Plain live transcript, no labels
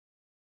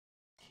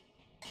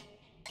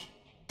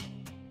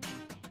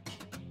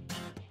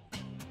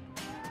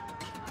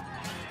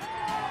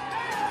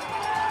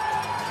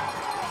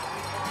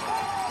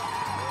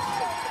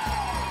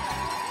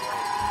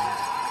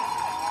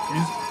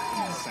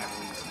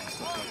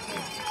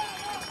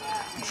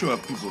sure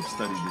people have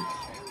studied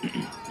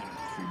it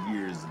for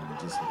years and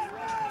just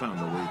have found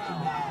a way to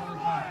make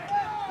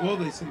it. Well,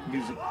 they say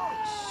music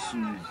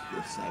soothes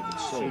the savage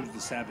soul. Soothes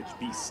the savage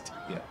beast.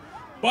 Yeah.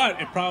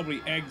 But it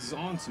probably eggs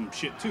on some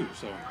shit too.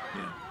 So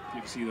Yeah.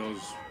 you see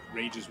those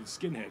rages with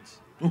skinheads.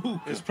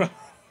 Ooh, It's probably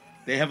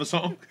they have a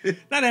song?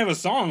 not have a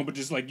song, but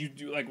just like you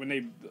do, like when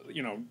they,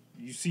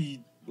 you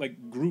see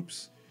like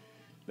groups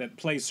that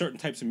play certain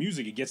types of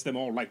music, it gets them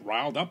all like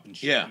riled up and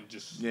shit. Yeah. And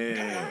just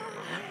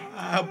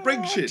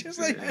Break shit. Just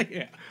like,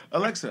 yeah.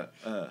 Alexa,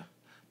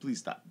 please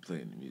stop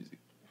playing the music.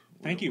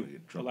 Thank you,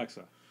 trouble.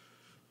 Alexa.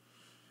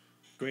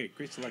 Great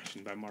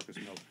selection by Marcus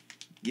Miller.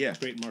 Yeah.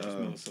 Great Marcus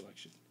Miller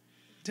selection.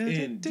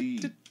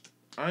 Indeed.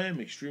 I am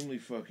extremely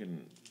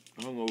fucking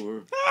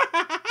hungover.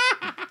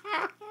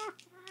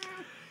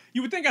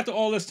 You would think after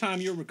all this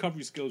time, your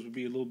recovery skills would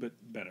be a little bit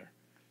better,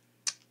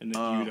 and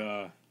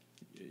that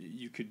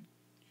you could,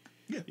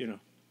 Yeah.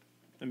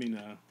 I mean,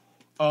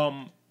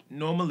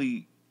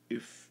 normally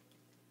if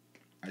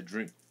I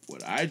drink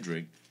what I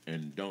drink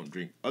and don't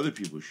drink other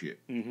people's shit,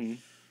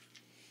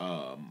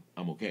 I'm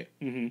okay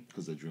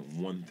because I drink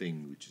one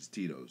thing, which is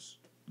Tito's,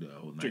 the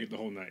whole night. drink it the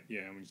whole night.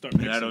 Yeah, when you start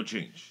And mixing. I don't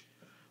change.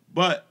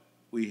 But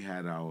we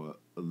had our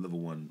level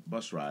 1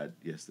 bus ride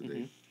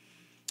yesterday,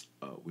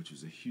 which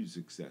was a huge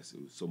success.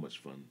 It was so much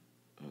fun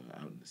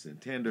out in the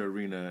Santander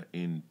Arena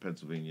in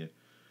Pennsylvania.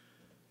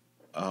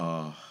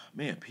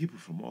 Man, people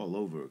from all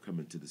over are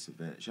coming to this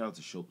event. Shout out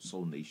to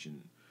Soul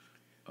Nation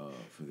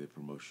for their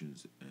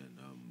promotions and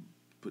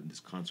putting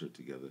this concert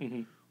together,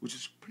 which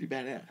is pretty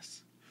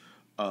badass.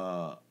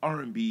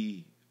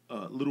 R&B,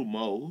 Little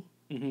Mo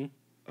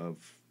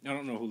of... I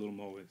don't know who Little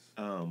Mo is.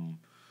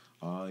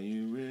 Are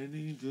you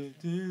ready to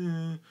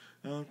do?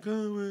 I'm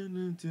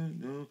coming to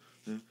know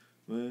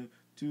where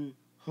to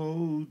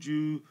hold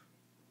you.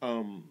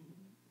 Woo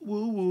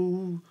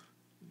woo.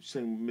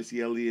 Sang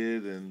Missy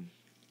Elliott and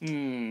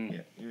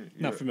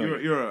Not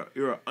familiar.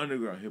 You're an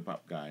underground hip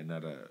hop guy,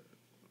 not a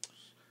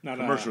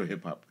commercial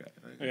hip hop guy.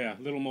 Yeah,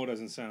 Little Mo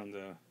doesn't sound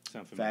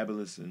familiar.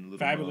 Fabulous and Little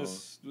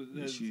Fabulous.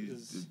 Mo. She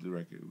did the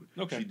record.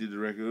 Okay. She did the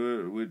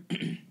record with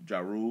Ja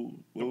Rule.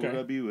 What would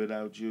I be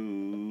without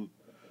you?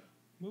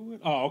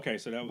 Oh, okay.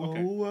 So that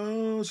okay.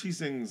 Oh, she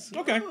sings.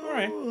 Okay, all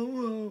right.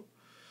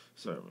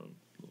 Sorry, I'm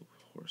a little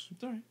hoarse.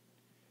 It's all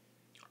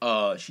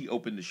right. She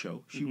opened the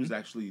show. She was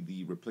actually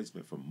the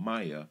replacement for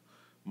Maya.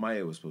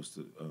 Maya was supposed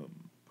to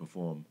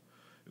perform.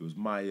 It was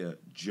Maya,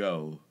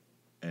 Joe,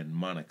 and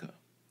Monica.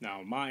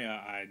 Now Maya,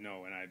 I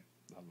know, and I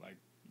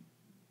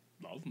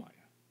love Maya.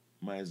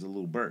 Maya's a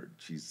little bird.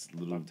 She's a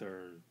little. Loved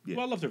her. Yeah.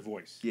 Well, I loved her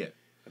voice. Yeah.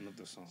 I loved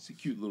the song. It's a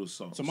cute little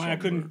song. So Maya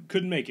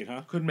couldn't make it,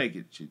 huh? Couldn't make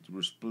it. She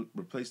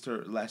replaced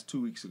her last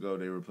 2 weeks ago.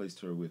 They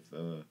replaced her with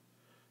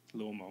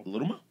Little Mo.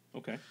 Little Mo.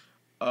 Okay.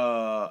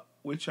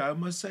 Which I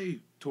must say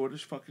tore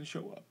this fucking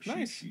show up.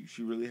 Nice.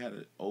 She really had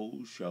an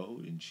old show,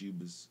 and she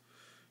was,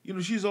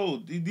 she's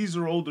old. These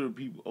are older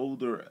people,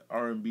 older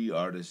R&B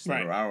artists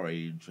that are our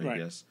age, I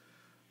guess.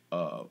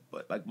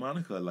 But like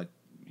Monica,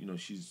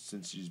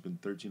 since she's been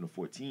 13 or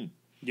 14.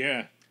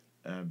 Yeah.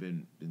 And I've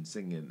been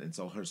singing, and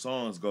so her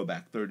songs go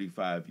back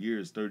 35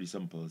 years,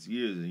 30-some plus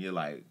years, and you're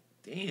like,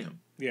 damn.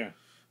 Yeah.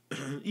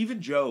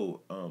 Even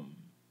Joe,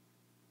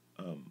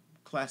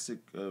 classic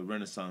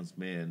Renaissance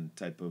man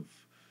type of,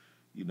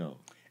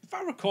 If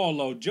I recall,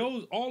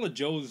 though, all of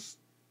Joe's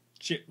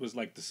shit was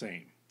like the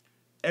same.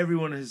 Every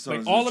one of his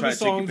songs all of try his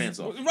to take songs, your pants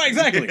off. Right,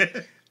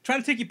 exactly. Try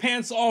to take your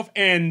pants off,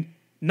 and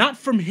not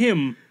from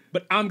him,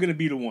 but I'm gonna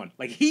be the one.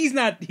 Like he's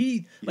not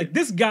like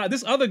this guy,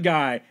 this other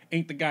guy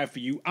ain't the guy for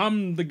you.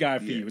 I'm the guy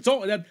for you. It's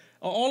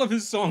all of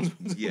his songs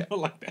were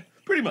like that.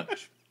 Pretty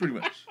much.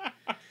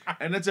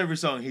 And that's every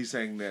song he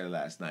sang there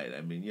last night.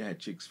 I mean, you had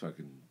chicks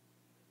fucking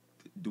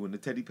doing the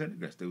Teddy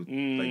Pendergrass. They were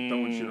like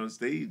throwing shit on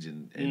stage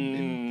and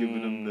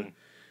giving them the...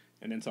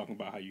 And then talking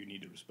about how you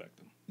need to respect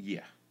them.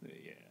 Yeah.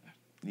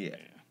 The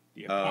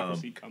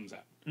hypocrisy comes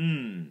out.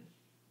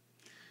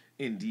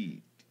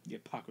 Indeed. The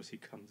hypocrisy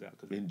comes out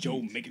because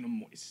Joe making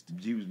them moist.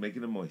 He was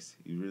making them moist.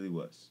 He really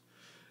was.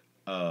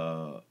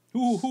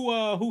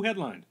 Who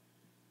headlined?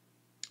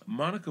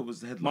 Monica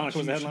was the headline. Monica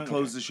was the headline? She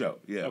closed the show.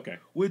 Yeah. Okay.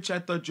 Which I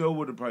thought Joe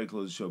would have probably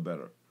closed the show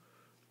better.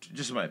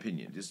 Just in my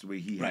opinion. Just the way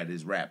he had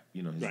his rap.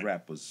 His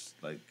rap was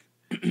like,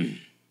 hey,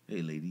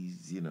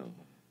 ladies,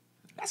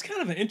 That's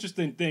kind of an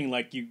interesting thing.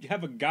 Like, you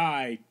have a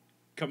guy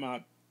come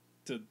out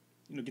to,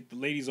 get the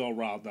ladies all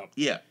riled up.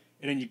 Yeah.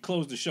 And then you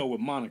close the show with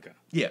Monica.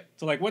 Yeah.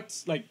 So, like,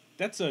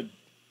 that's a...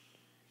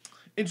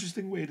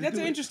 Interesting way to do it. That's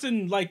an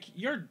interesting, like,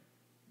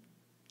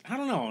 I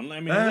don't know. I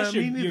mean, unless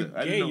you're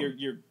gay,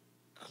 your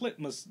clit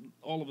must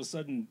all of a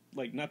sudden,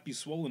 like, not be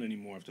swollen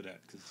anymore after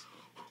that.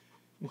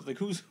 Because, like,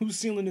 who's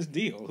sealing this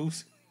deal?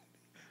 Who's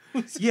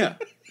Yeah.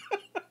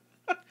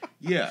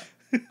 Yeah.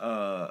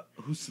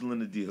 Who's sealing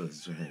the deal?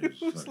 It's funny.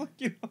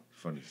 Like,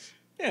 Funny.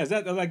 Yeah, is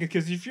that, like,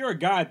 because if you're a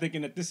guy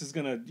thinking that this is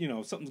going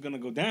to, something's going to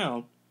go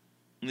down...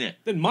 Yeah.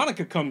 Then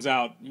Monica comes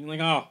out, and you're like,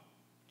 oh,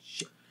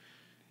 shit.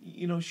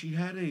 She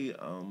had a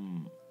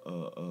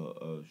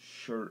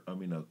shirt,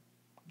 a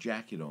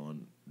jacket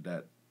on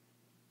that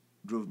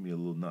drove me a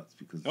little nuts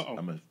because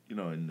I'm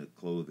in the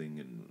clothing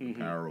and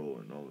apparel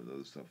and all of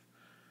those stuff.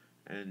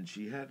 And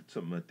she had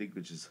something, I think,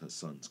 which is her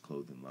son's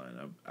clothing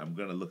line. I'm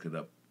gonna look it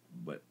up,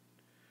 but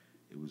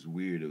it was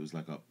weird. It was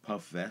like a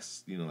puff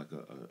vest, like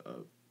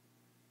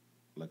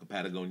a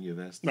Patagonia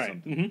vest or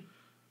something. Mm-hmm.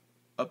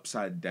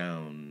 Upside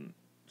down,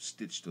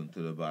 stitched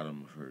onto the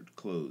bottom of her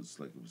clothes.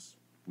 Like, it was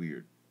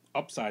weird.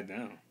 Upside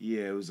down?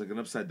 Yeah, it was like an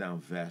upside down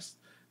vest.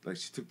 Like,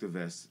 she took the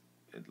vest,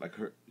 and like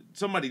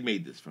somebody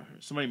made this for her.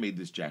 Somebody made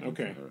this jacket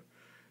for her,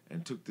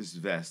 and took this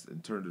vest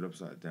and turned it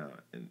upside down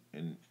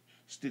and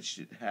stitched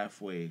it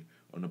halfway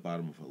on the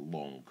bottom of a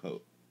long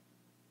coat,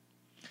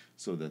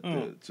 so that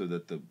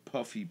the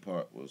puffy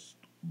part was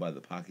by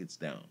the pockets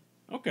down.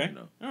 Okay,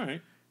 all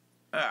right.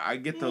 I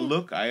get the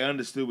look. I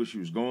understood what she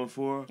was going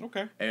for.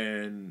 Okay,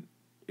 and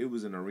it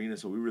was an arena,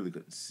 so we really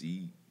couldn't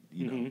see,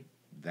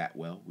 that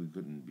well. We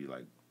couldn't be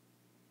like,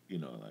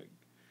 like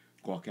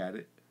gawk at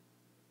it.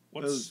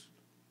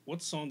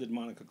 What song did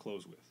Monica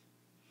close with?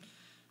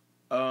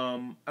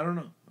 I don't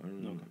know. I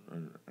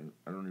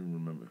don't even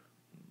remember.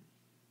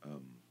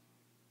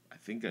 I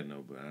think I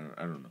know, but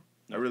I don't know.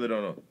 I really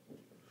don't know.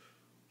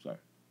 Sorry.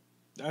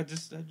 I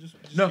just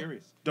no,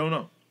 curious. Don't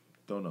know.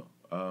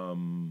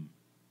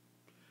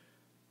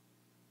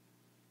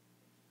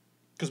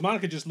 Because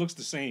Monica just looks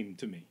the same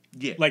to me.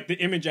 Yeah. Like, the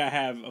image I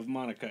have of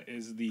Monica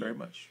is the... Very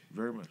much.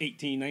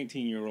 18,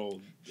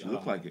 19-year-old... She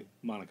looked like it.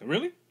 Monica.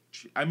 Really?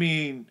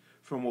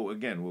 From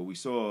what we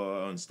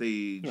saw on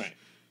stage... Right.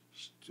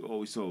 All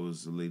we saw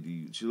was a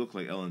lady... She looked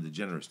like Ellen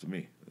DeGeneres to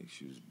me. Like,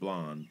 she was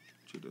blonde.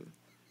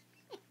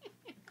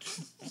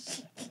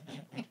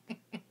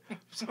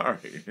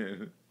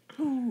 Sorry.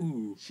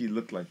 Ooh. She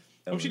looked like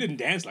Ellen. She didn't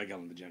dance like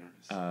Ellen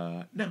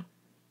DeGeneres. No.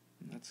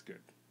 That's good.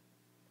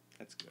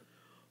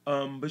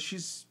 But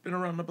she's been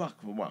around the block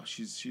for a while.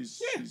 She's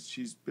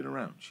been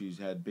around. She's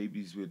had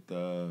babies with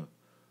Jocko.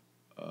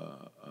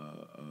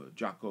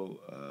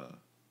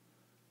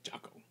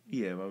 Jocko.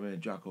 Yeah, my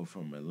man Jocko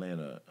from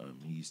Atlanta.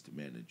 He used to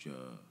manage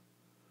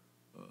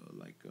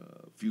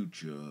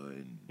Future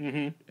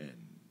and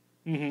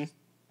a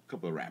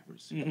couple of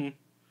rappers. Mm-hmm.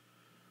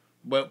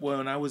 But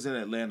when I was in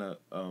Atlanta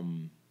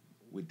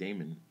with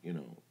Damon,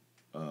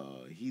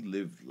 he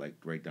lived like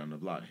right down the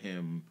block.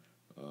 Him,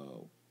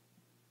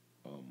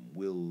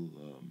 Will,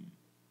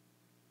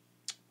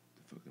 the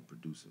fucking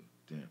producer.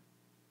 Damn.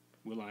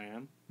 Will I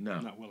Am? No.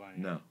 Not Will I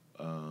Am. No.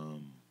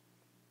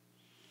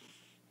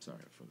 Sorry,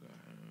 I forgot.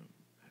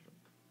 I had a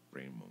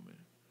brain moment.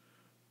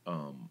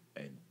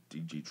 And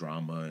DJ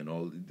Drama and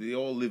they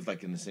all live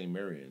like in the same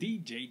area.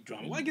 DJ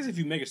Drama. Well, I guess if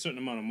you make a certain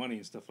amount of money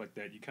and stuff like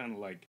that, you kind of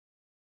like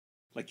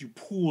you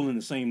pool in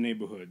the same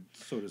neighborhood,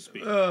 so to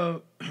speak.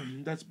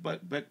 That's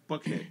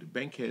Buckhead,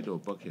 Bankhead or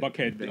Buckhead.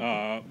 Buckhead,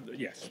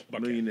 yes.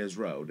 Buckhead. Millionaires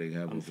Row. They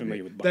have. I'm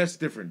familiar with Buckhead. That's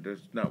different.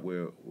 That's not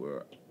where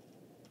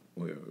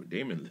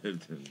Damon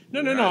lived.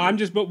 No.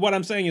 But what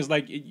I'm saying is,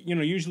 like,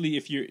 usually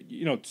if you're,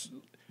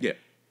 yeah.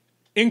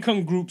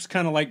 Income groups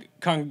kind of like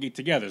congregate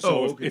together.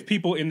 So if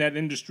people in that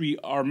industry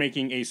are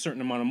making a certain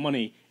amount of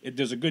money,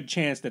 there's a good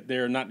chance that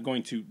they're not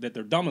going to, that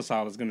their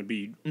domicile is going to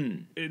be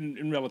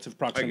in relative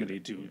proximity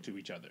to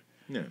each other.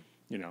 Yeah.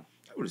 I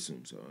would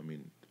assume so. I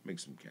mean, make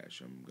some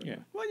cash. Yeah.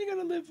 Well, you got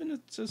to live in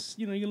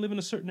you live in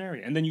a certain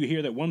area. And then you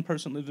hear that one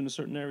person lives in a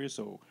certain area,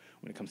 so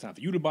when it comes time for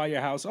you to buy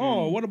your house,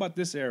 what about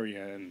this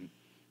area? And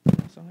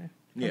so,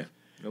 yeah.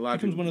 A lot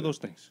it becomes one of those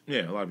things.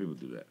 Yeah, a lot of people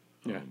do that.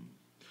 Yeah.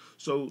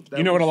 So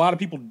what a lot of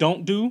people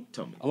don't do?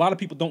 Tell me. A lot of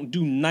people don't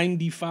do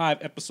 95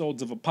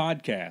 episodes of a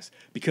podcast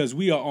because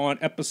we are on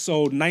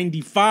episode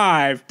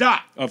 95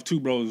 of Two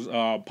Bros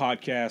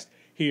podcast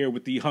here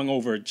with the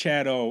hungover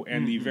Chado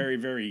and the very,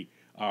 very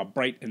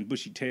bright and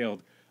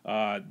bushy-tailed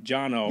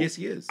Jono. Yes,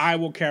 he is. I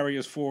will carry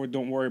us forward.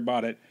 Don't worry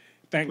about it.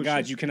 Thank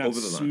God you cannot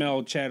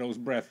smell Chado's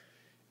breath.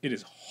 It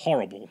is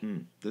horrible.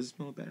 Does it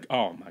smell bad?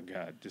 Oh, my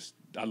God.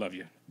 I love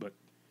you, but...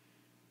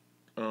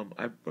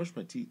 I brushed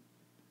my teeth.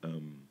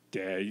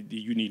 Yeah,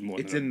 you need more.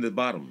 It's in the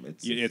bottom.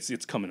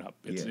 It's coming up.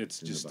 It's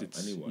just I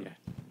need water.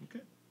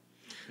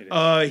 Yeah.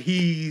 Okay.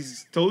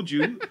 He's told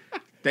you.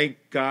 Thank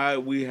God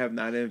we have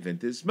not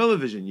invented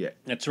smell-o-vision yet.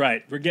 That's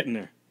right. We're getting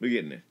there.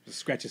 The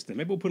scratches thing.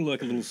 Maybe we'll put a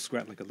little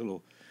scratch, like a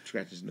little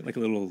scratches, like a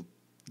little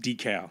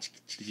decal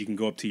that you can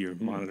go up to your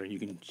monitor and you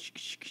can.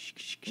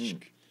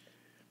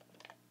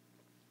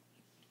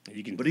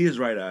 You can. But he is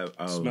right.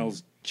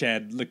 Smells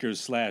Chad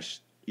liquors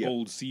 /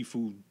 old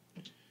seafood.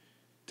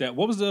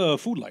 What was the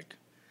food like?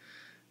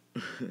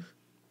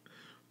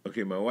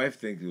 Okay, my wife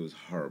thinks it was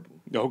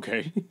horrible.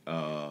 Okay.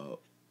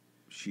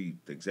 She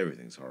thinks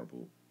everything's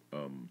horrible.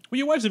 Well,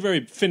 your wife's a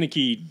very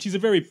finicky. She's a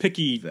very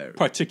picky,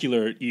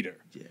 particular eater.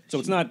 Yeah.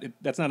 So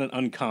that's not an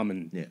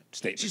uncommon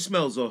statement. She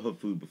smells all her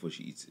food before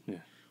she eats it. Yeah.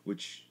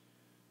 Which,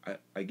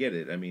 I get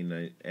it. I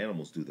mean,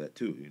 animals do that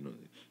too. They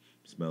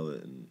smell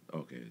it and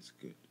okay, it's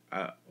good.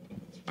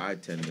 I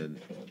tend to. Do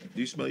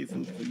you smell your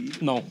food before you eat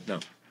it? No.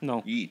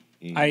 No. You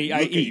eat. I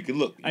eat. You can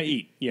look. I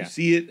eat. Yeah. You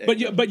see it. But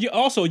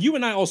you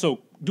and I also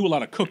do a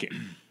lot of cooking.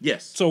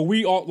 Yes. So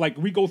we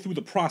go through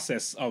the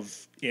process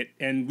of it,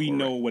 and we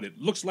know what it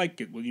looks like.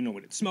 You know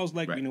what it smells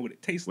like. Right. We know what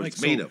it tastes what like.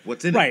 It's made of.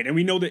 What's in it? Right, and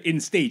we know that in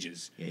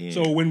stages. Yeah.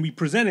 So when we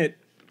present it,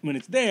 when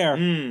it's there,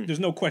 there's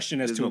no question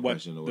as to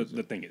what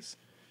the thing is.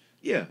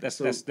 Yeah. That's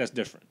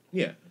different.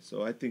 Yeah.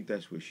 So I think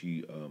that's where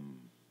she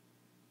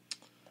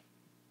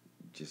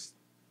just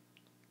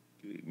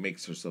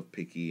makes herself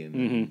picky,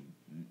 and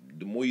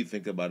the more you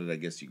think about it, I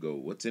guess you go,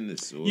 "What's in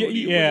this?" Or,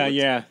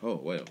 yeah. Oh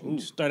well.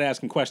 Start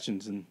asking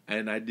questions,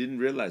 and I didn't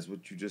realize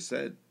what you just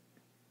said.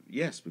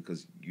 Yes,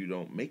 because you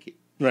don't make it.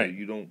 Right. So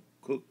you don't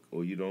cook,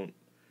 or you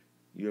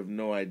have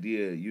no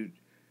idea.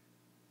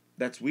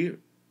 That's weird.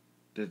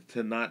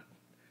 To not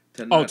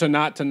know. To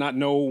not not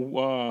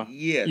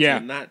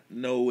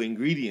know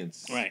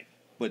ingredients. Right.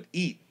 But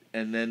eat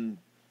and then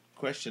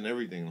question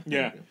everything.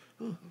 Yeah.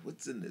 Oh,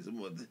 what's in this?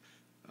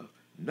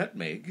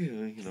 Nutmeg.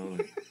 You know.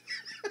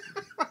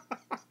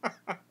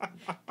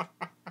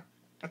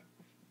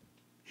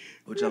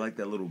 Which I like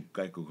that little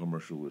Geico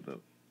commercial with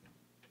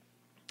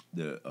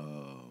the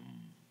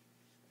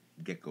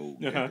gecko.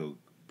 Gecko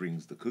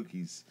brings the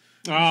cookies.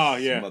 Oh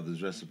yeah.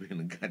 Mother's recipe,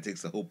 and the guy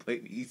takes the whole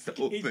plate and eats the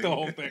whole thing. The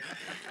whole thing.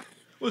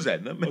 What's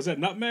that? Nutmeg? Was that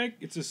nutmeg?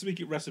 It's a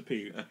secret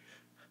recipe.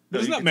 No,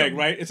 it's nutmeg,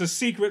 right? It's a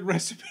secret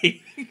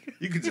recipe.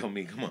 You can tell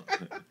me. Come on.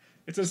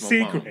 It's a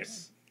secret.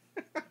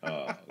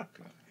 Oh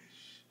gosh.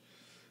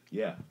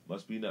 Yeah,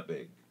 must be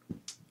nutmeg.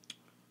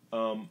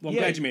 Well, I'm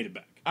glad you made it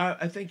back.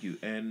 I thank you,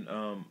 and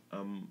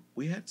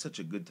we had such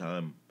a good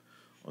time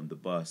on the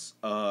bus.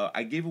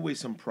 I gave away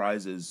some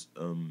prizes,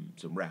 some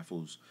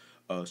raffles.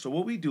 So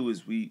what we do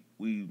is we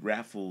do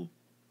raffles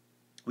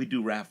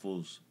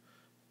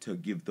to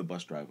give the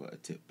bus driver a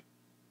tip.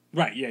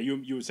 Right. Yeah.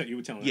 You were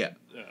telling me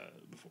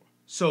before.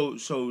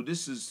 So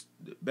this is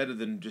better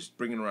than just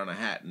bringing around a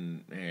hat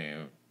and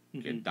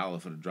get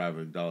 $1 for the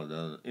driver,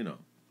 $1.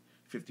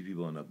 50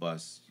 people on the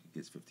bus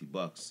gets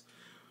 $50.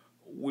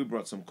 We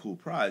brought some cool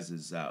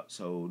prizes out.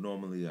 So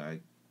normally a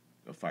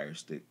Fire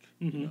Stick,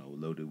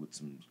 loaded with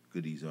some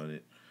goodies on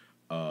it.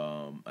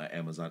 An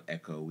Amazon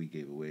Echo we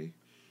gave away,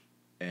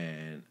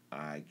 and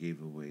I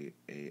gave away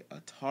a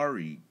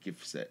Atari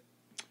gift set.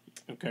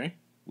 Okay.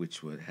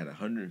 Which had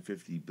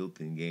 150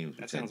 built-in games.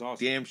 That which sounds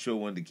awesome. Damn sure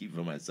wanted to keep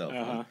for myself.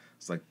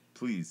 It's like,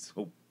 please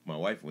hope my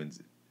wife wins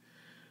it.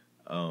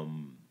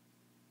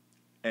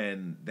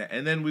 And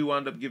then we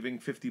wound up giving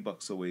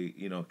 $50 away,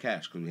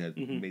 cash, because we had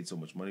made so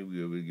much money. We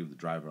were able to give the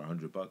driver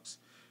 $100,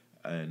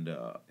 and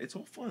it's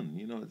all fun,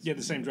 You had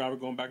the same driver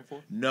going back and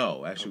forth?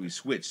 No, actually we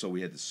switched, so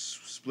we had to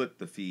split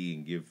the fee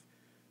and give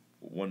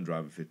one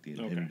driver 50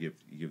 and him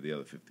give the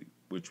other 50,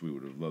 which we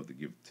would have loved to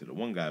give to the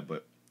one guy,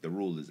 but the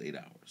rule is 8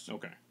 hours.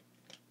 Okay.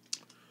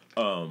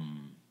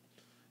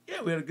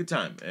 Yeah, we had a good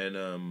time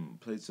and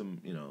played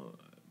some,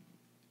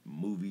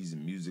 movies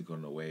and music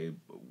on the way.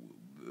 But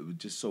it was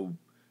just so.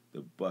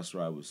 The bus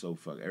ride was so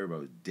fucked. Everybody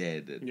was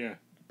dead.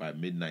 By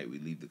midnight, we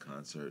leave the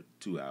concert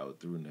 2 hours,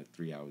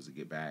 3 hours to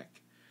get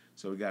back.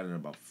 So we got in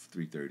about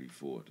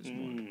 3:34 this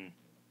morning.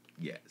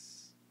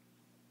 Yes.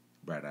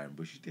 Bright Eye and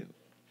Bushy Tail.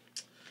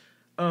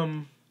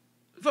 Fun.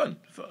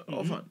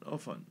 All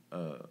fun.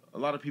 A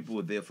lot of people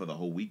were there for the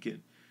whole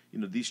weekend.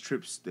 These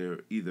trips, they're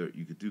either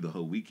you could do the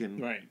whole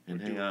weekend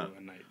and hang out,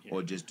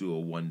 or just do a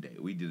one day.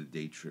 We did a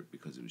day trip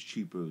because it was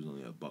cheaper. It was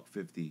only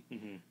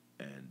 $150.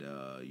 And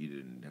you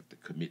didn't have to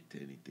commit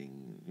to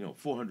anything.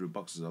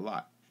 $400 is a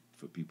lot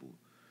for people,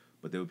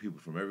 but there were people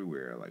from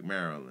everywhere, like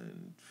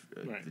Maryland,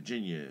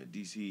 Virginia,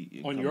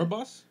 DC. On your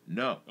bus?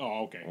 No.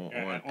 Oh, okay.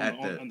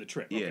 On the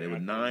trip. Yeah, there were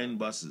 9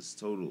 buses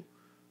total.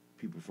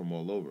 People from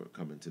all over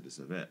coming to this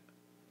event,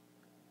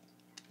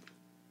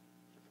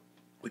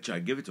 which I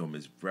give it to them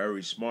is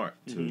very smart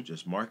to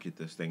just market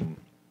this thing.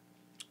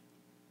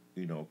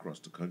 Across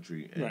the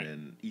country, and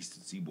then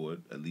Eastern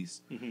Seaboard at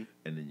least, and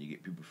then you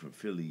get people from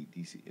Philly,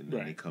 DC, and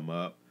then they come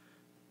up.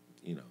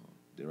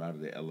 They're out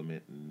of their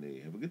element and they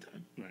have a good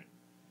time. Right.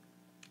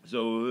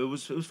 So it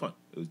was fun.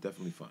 It was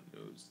definitely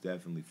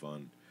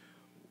fun.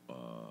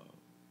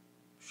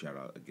 Shout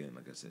out again,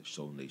 like I said,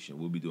 Soul Nation.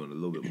 We'll be doing a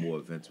little bit more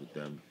events with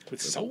them.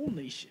 Soul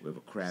Nation. We have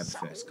a crab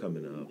fest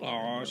coming up.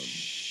 Oh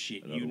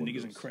shit! You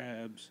niggas and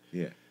crabs.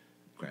 Yeah,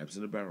 crabs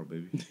in a barrel,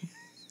 baby.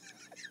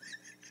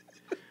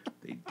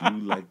 They do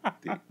like,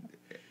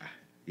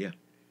 yeah.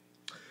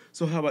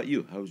 So how about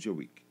you? How was your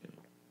week?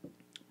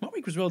 My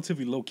week was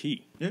relatively low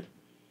key.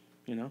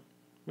 Yeah.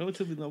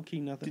 Relatively low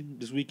key. Nothing.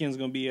 This weekend's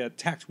gonna be a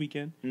tax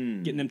weekend.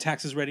 Getting them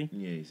taxes ready.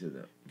 Yeah, you said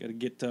that. Got to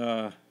get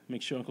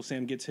make sure Uncle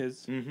Sam gets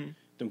his.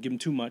 Don't give him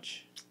too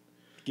much.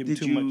 Give him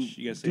too much.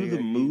 You gotta say, do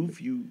the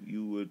move?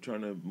 You were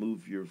trying to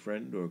move your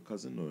friend or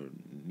cousin or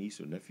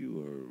niece or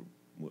nephew or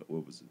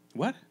what was it?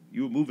 What?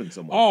 You were moving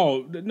somewhere.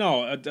 Oh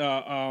no!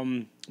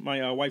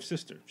 My wife's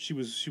sister. She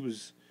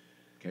was.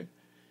 Okay.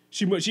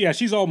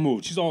 She's all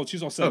moved. She's all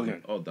settled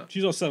in. All done.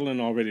 She's all settled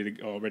in, all ready to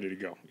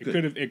go.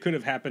 It could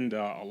have happened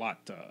a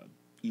lot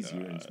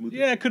easier and smoother.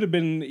 Yeah, it could have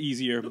been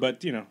easier,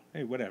 but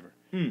hey, whatever.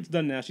 It's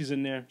done now. She's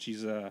in there.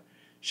 She's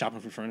shopping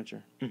for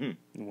furniture and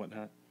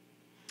whatnot.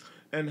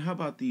 And how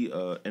about the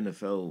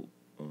NFL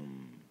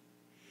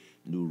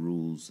new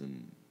rules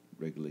and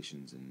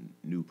regulations and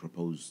new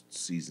proposed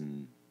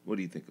season? What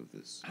do you think of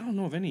this? I don't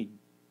know of any.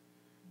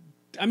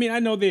 I mean, I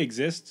know they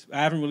exist.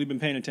 I haven't really been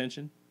paying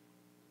attention.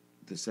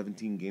 The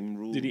 17-game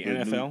rule? Did the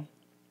NFL?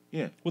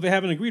 Yeah. Well, they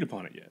haven't agreed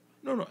upon it yet.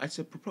 No, I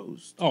said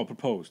proposed. Oh,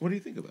 proposed. What do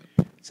you think about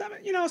it?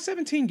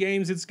 17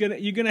 games.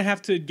 You're gonna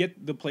have to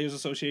get the Players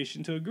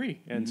Association to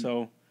agree, and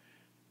so,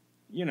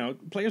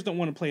 players don't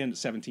want to play in the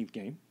 17th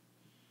game,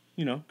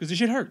 because the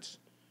shit hurts.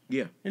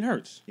 Yeah, it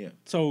hurts. Yeah.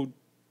 So,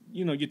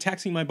 you're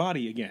taxing my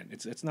body again.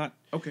 It's not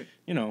okay.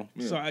 Yeah.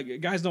 So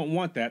guys don't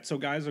want that. So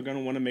guys are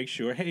gonna want to make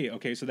sure. Hey,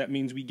 okay, so that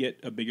means we get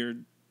a bigger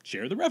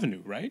share of the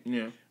revenue, right?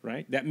 Yeah.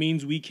 Right. That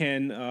means we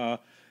can.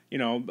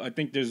 I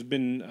think there's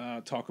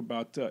been talk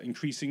about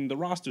increasing the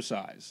roster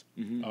size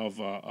of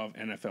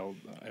NFL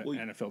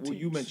NFL teams. Well,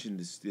 you mentioned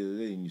this the other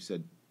day, and you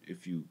said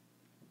if you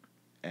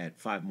add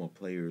 5 more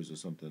players or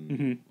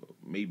something,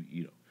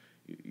 maybe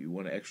you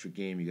want an extra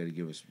game, you got to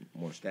give us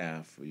more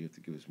staff, or you have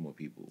to give us more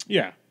people.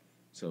 Yeah.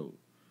 So.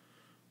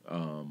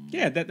 To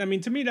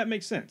me that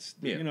makes sense.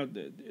 Yeah.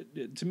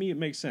 To me it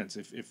makes sense.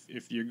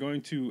 If you're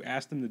going to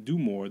ask them to do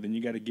more, then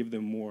you got to give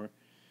them more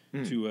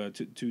to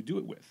do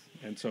it with,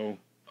 and so.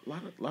 A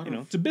lot of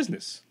it's a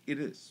business. It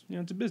is.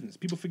 It's a business.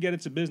 People forget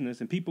it's a business,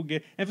 and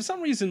and for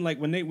some reason, like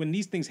when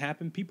these things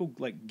happen, people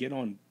like get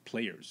on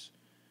players.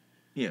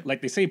 Yeah.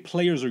 Like they say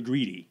players are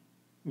greedy,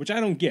 which I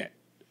don't get.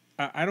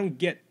 I don't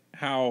get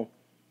how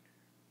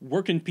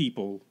working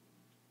people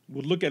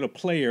would look at a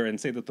player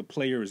and say that the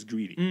player is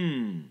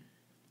greedy.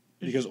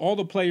 Because all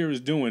the player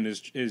is doing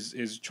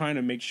is trying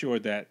to make sure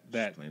that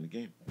playing the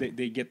game.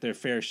 They get their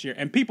fair share.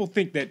 And people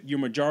think that your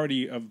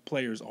majority of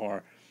players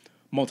are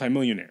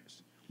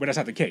multimillionaires. But that's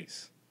not the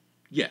case.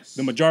 Yes.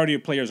 The majority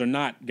of players are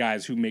not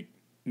guys who make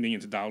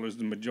millions of dollars.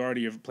 The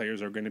majority of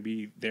players are going to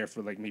be there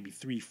for like maybe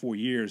 3-4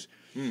 years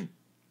and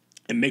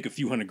make a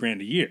few $100,000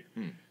 a year.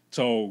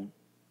 So,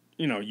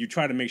 you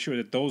try to make sure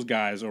that those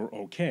guys are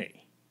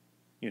okay.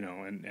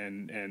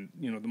 And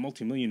the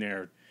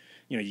multimillionaire,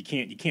 you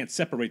can't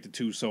separate the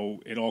two, so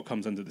it all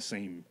comes under the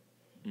same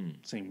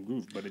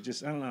groove. But it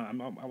just, I don't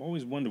know. I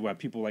always wonder why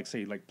people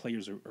say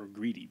players are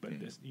greedy, but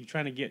you're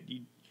trying to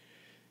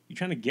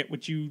get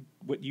what you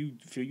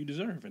feel you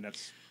deserve, and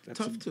that's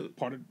tough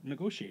part of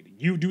negotiating.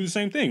 You do the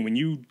same thing when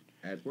you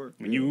at work.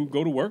 When you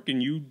go to work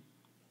and you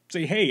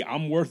say, "Hey,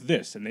 I'm worth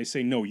this," and they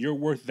say, "No, you're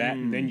worth that,"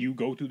 and then you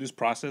go through this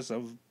process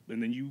and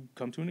then you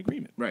come to an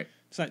agreement. Right.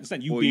 It's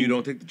not you. Or being, you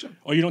don't take the job.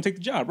 Or you don't take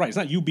the job. Right. It's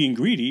not you being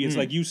greedy. It's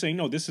like you saying,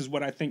 "No, this is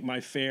what I think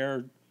my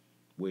fair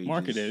wages.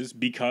 Market is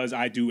because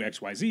I do X,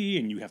 Y, Z,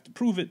 and you have to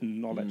prove it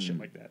and all that shit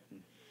like that."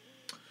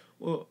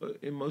 Well,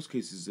 in most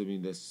cases, I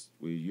mean, that's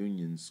where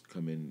unions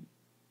come in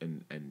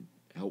and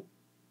help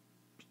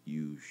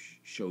you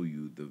show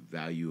you the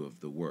value of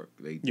the work.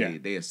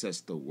 They assess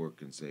the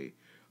work and say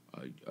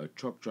a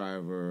truck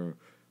driver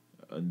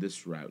on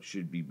this route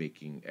should be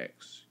making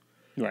X,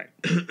 right?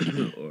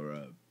 Or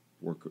a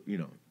worker,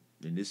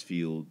 in this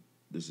field,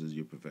 this is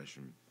your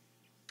profession.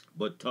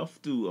 But tough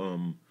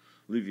to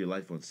live your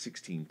life on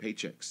 16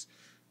 paychecks.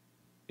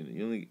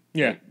 You only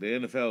the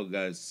NFL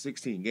guys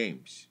 16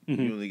 games.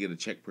 You only get a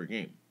check per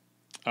game.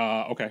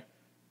 Okay.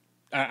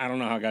 I don't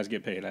know how guys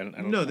get paid. I don't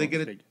no, know they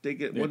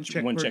get one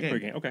check per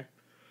game. Okay.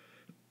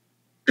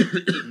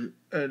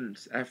 And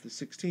after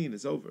 16,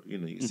 it's over. You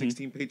get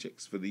 16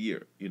 paychecks for the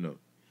year.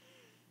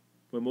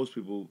 When most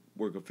people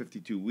work a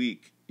 52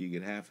 week, you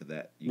get half of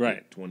that. You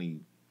get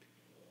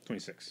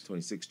 26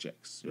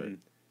 checks. Right.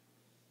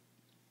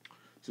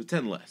 So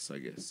 10 less, I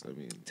guess. I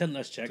mean, 10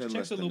 less checks.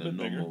 Checks a little bit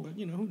bigger, but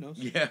who knows?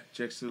 Yeah,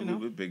 checks are a little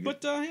bit bigger.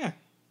 But yeah.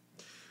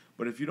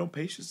 But if you don't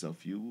pace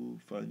yourself, you will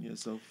find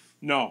yourself.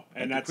 No,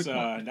 and that's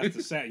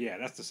the sad. Yeah,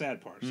 that's the sad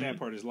part. Sad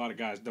part is a lot of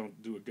guys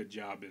don't do a good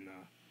job in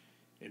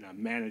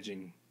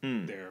managing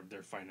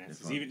their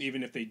finances.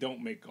 Even if they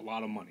don't make a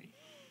lot of money,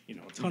 a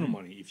ton of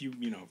money. If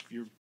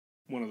you're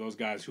one of those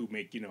guys who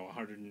make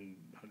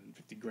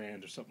 150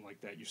 grand or something like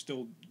that, you're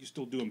still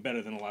doing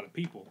better than a lot of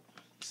people.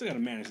 You still got to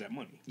manage that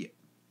money. Yeah.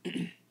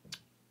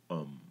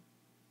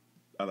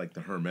 I like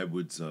the Herm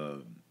Edwards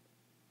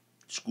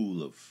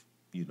school of.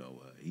 He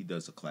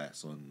does a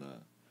class on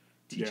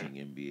teaching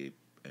NBA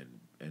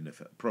and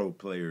NFL pro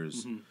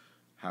players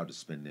how to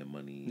spend their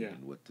money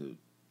and what to.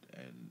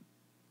 And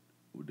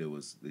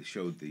they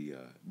showed it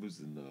was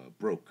in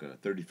Broke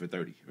 30 for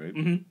 30, right?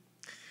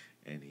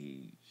 And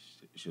he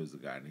shows the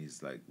guy and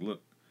he's like,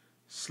 "Look,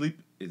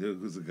 sleep." There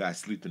was a guy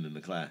sleeping in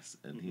the class,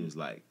 and he was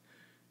like,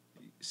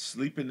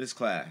 "Sleep in this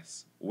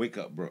class, wake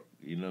up broke."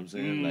 You know what I'm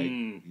saying? Like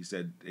he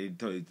said, he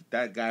told you,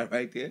 that guy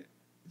right there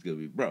is gonna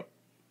be broke.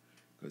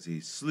 Because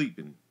he's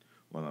sleeping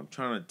while I'm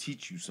trying to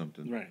teach you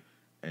something. Right.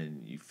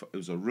 And it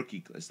was a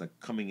rookie. It's like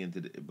coming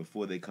into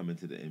before they come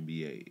into the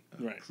NBA.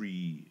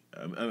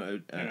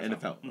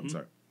 NFL. I'm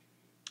sorry.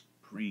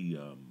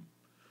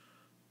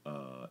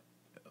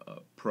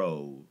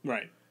 Pro.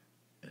 Right.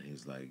 And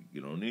he's like,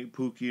 you don't need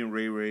Pookie and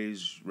Ray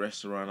Ray's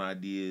restaurant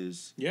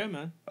ideas. Yeah,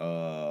 man.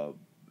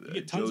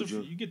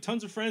 You get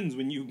tons of friends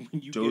when you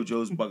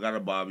JoJo's got a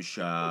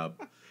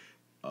barbershop.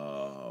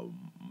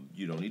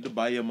 You don't need to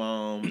buy your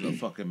mom a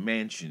fucking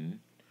mansion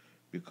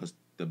because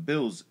the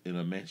bills in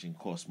a mansion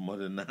cost more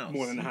than the house.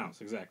 More than the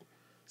house, exactly.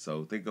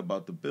 So think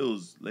about the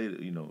bills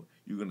later. You know,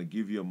 you're gonna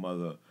give your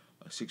mother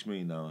a $6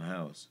 million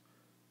house.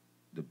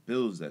 The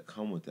bills that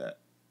come with that,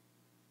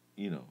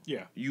 you know,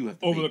 you have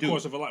to over the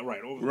course of a life,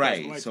 right? Over the course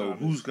of a lifetime. So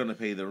who's gonna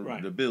pay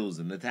the bills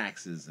and the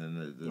taxes and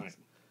the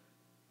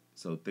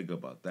So think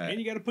about that. And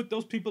you got to put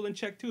those people in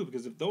check too,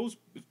 because if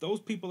those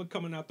people are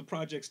coming out the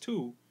projects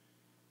too,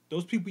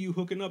 those people you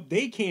hooking up,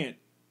 they can't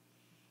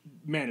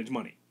manage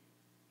money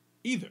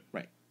either.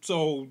 Right.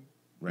 So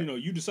you know,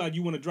 you decide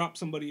you want to drop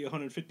somebody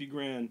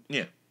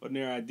 $150,000 on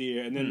their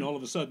idea, and then all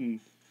of a sudden,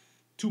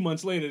 2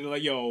 months later, they're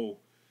like, "Yo,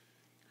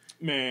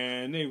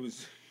 man,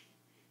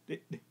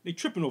 they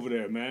tripping over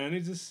there, man.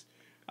 They just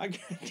I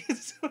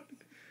guess."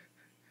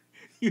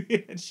 You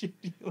hear that shit?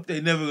 They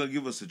never gonna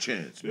give us a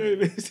chance,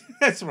 man.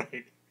 That's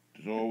right.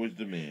 There's always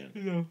demand.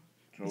 You know.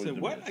 I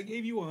said, "What? I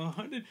gave you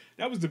 100."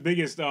 That was the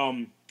biggest.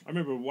 I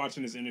remember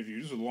watching this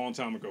interview. This was a long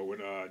time ago with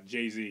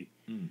Jay-Z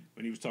when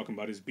he was talking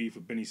about his beef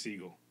with Benny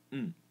Siegel,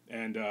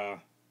 and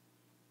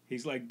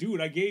he's like, "Dude,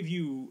 I gave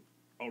you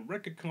a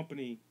record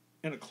company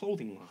and a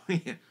clothing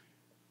line.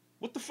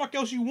 What the fuck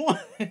else you want?"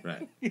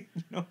 Right. You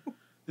know.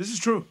 This is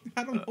true.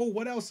 I don't know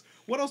what else.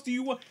 What else do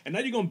you want? And now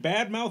you're gonna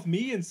badmouth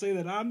me and say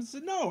that I'm.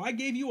 No, I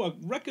gave you a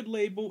record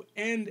label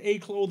and a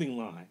clothing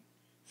line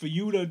for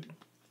you to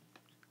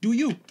do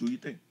you. Do your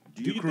thing.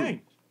 Do your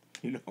thing.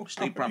 You know,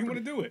 state property. You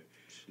want to do it.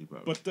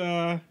 But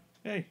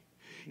hey, yeah,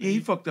 he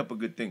fucked up a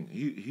good thing.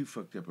 He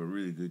fucked up a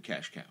really good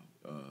cash cow.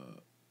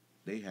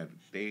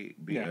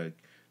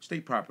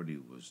 State property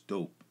was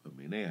dope. I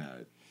mean,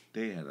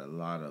 they had a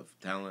lot of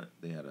talent.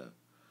 They had a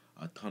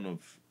ton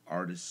of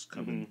artists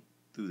coming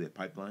through their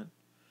pipeline.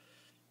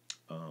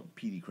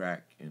 Petey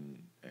Crack and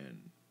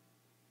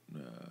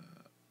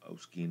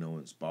Oskino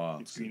and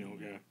Sparks. Oskino,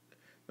 yeah.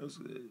 Those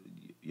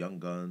Young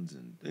Guns,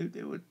 and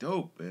they were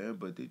dope, man.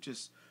 But they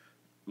just,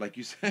 like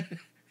you said,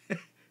 I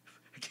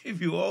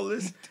gave you all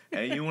this,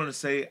 and you want to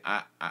say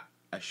I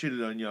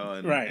shitted on y'all.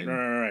 And,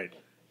 right.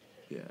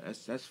 Yeah,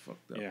 that's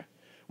fucked up. Yeah,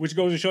 which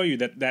goes to show you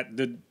that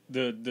the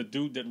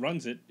dude that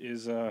runs it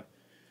is not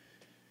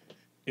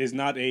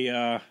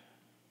a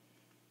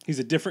he's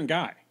a different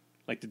guy.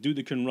 Like the dude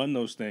that can run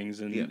those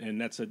things,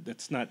 and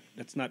that's not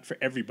for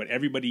everybody.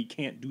 Everybody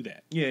can't do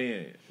that.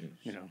 Yeah.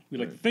 You know, we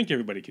like to think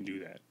everybody can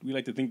do that. We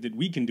like to think that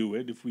we can do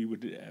it if we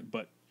would,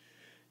 but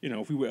you know,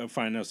 if we were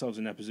find ourselves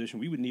in that position,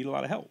 we would need a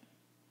lot of help.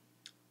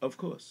 Of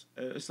course,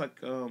 it's like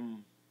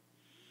in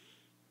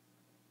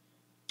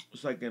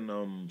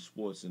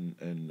sports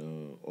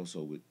and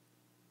also with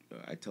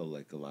I tell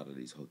like a lot of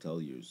these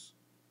hoteliers,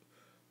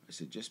 I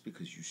said just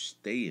because you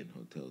stay in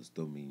hotels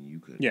don't mean you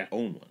could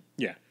own one.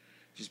 Yeah.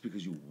 Just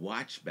because you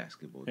watch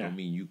basketball don't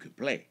mean you could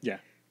play. Yeah.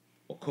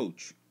 Or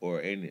coach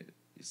or any.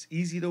 It's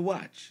easy to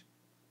watch.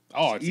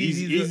 Oh, it's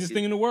easiest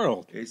thing in the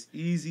world. It's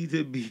easy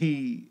to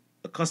be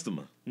a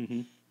customer.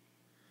 Mm-hmm.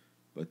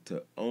 But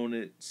to own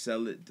it,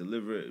 sell it,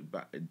 deliver it,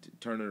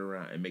 turn it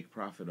around, and make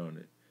profit on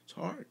it, it's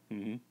hard.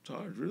 Mm-hmm. It's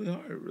hard, really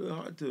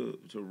hard to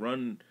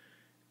run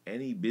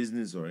any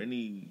business or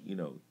any,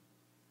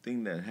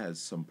 thing that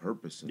has some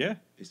purpose. Yeah.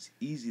 It's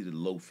easy to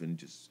loaf and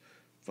just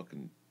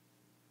fucking,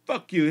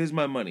 fuck you, here's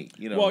my money.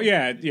 Well,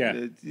 yeah.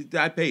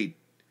 I paid.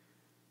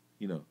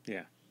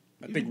 Yeah.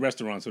 I think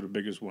restaurants are the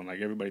biggest one. Like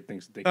everybody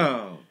thinks they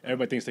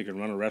can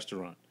run a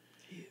restaurant.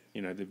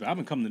 Yeah. I've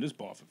been coming to this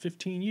bar for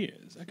 15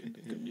 years. I can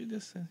do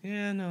this.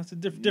 Yeah, no, it's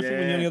different when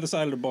you're on the other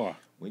side of the bar.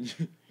 When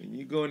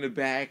you go in the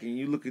back and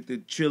you look at the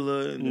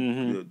chiller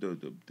and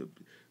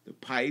the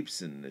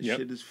pipes and the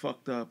shit is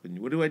fucked up, and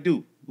what do I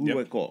do? Who do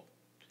I call?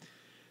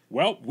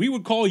 Well, we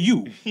would call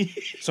you.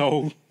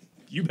 So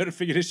you better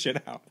figure this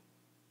shit out.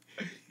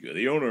 You're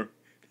the owner.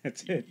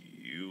 That's it.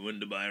 You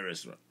went to buy a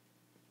restaurant.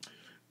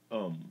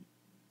 So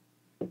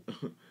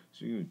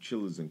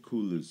chillers and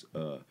coolers.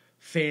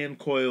 Fan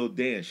Coil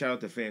Dan. Shout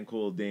out to Fan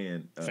Coil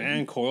Dan.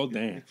 Fan Coil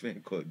Dan.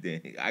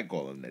 I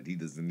call him that. He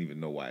doesn't even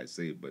know why I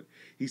say it, but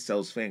he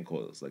sells fan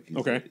coils. Like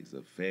he's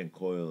a fan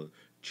coil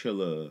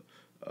chiller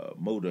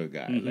motor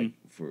guy, like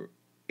for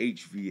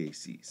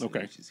HVACs,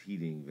 which is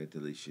heating,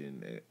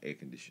 ventilation, air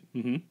conditioning.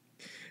 Mm-hmm.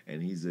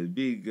 And he's a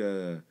big.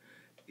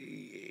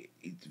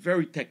 It's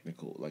very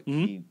technical. Like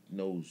he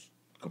knows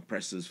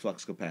compressors,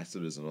 flux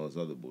capacitors, and all this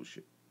other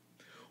bullshit.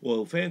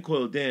 Well, Fan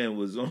Coil Dan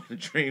was on the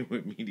train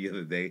with me the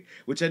other day,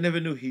 which I never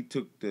knew he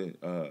took the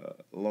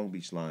Long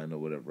Beach line or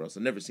whatever else.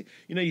 I never see.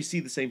 You see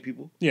the same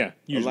people. Yeah,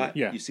 usually. A lot.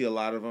 Yeah, you see a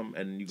lot of them,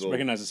 and you go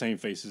recognize the same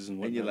faces and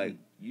whatnot. And you're like,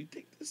 you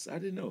take this? I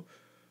didn't know.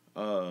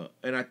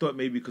 And I thought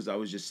maybe because I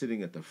was just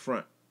sitting at the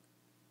front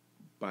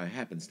by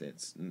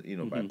happenstance,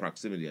 by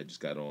proximity, I just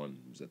got on.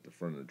 Was at the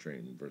front of the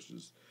train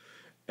versus,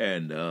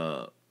 and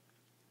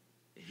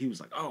he was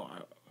like, "Oh,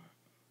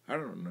 I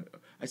don't know."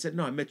 I said,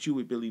 "No, I met you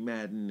with Billy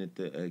Madden at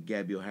the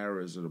Gabby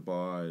O'Hara's at the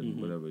bar and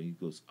whatever." He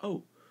goes,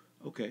 "Oh,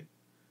 okay,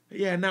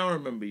 yeah, now I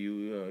remember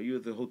you. You're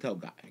the hotel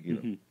guy,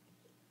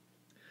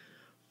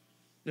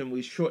 and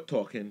we short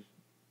talking,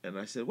 and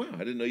I said, "Wow, I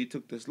didn't know you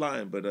took this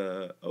line, but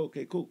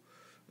okay, cool."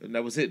 And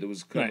that was it. It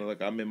was kind of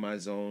like I'm in my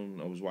zone.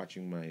 I was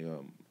watching my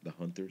the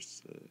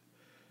Hunters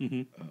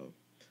on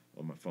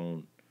my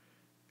phone,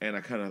 and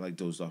I kind of like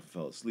dozed off and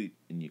fell asleep.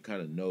 And you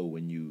kind of know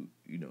when you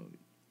know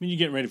when you're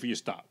getting ready for your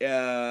stop.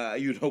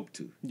 You'd hope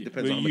to.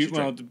 Depends on how much you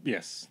drink.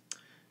 Yes.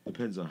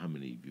 Depends on how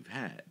many you've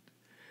had.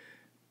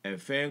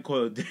 And Fan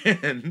Coil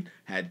Dan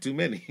had too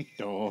many.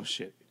 Oh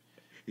shit!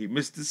 He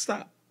missed his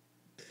stop.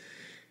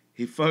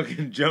 He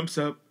fucking jumps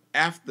up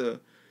after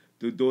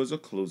the doors are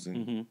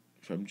closing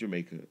from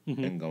Jamaica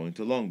and going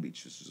to Long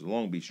Beach. This is a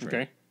Long Beach train.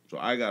 Okay. So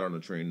I got on a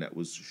train that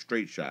was a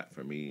straight shot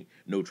for me,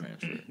 no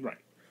transfer. Right.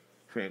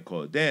 Fan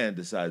Coil Dan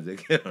decided to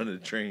get on a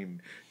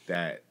train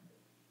that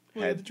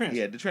had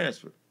the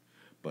transfer.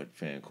 But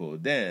Fan Coil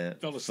Dan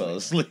fell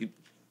asleep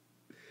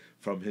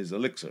from his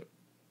elixir.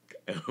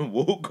 And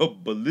woke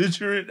up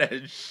belligerent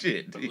as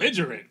shit.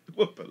 Belligerent?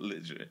 What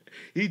belligerent?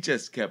 He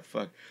just kept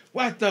fucking,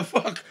 what the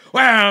fuck?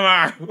 Where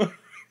am I?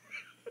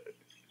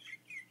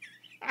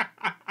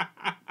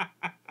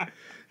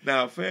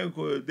 Now, Fan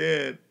Coil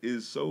Dan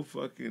is so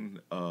fucking,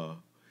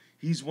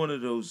 he's one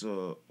of those,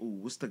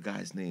 what's the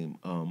guy's name?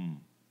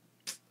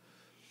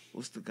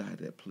 What's the guy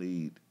that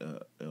played,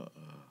 not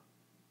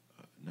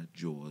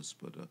Jaws,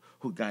 but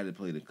who guy that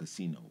played a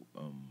casino?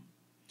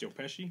 Joe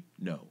Pesci?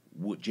 No,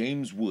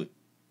 James Wood.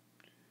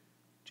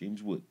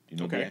 James Wood, you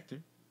know the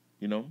actor?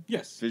 You know?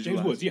 Yes,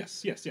 James Woods,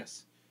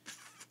 yes.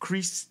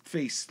 Creased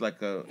face,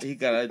 he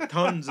got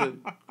tons of...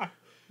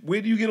 Where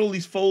do you get all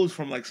these folds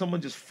from? Like someone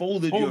just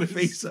folded your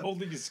face up.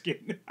 Folded your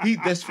skin.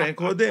 That's Fan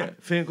Coil Dan.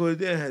 Fan Coil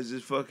Dan has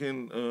this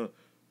fucking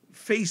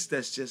face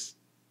that's just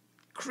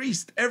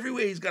creased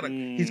everywhere. He's got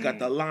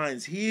the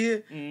lines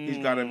here. He's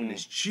got them in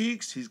his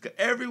cheeks. He's got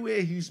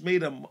everywhere. He's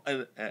made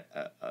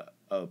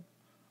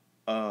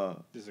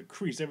there's a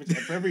crease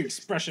for every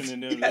expression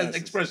in there. Yes,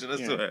 expression.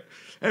 That's right.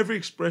 Every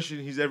expression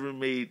he's ever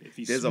made,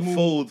 there's a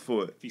fold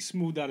for it. If he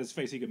smoothed out his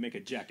face, he could make a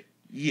jacket.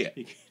 Yeah.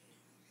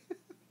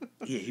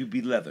 Yeah, he'd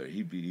be leather.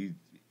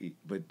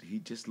 But he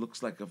just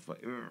looks like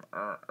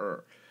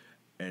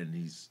and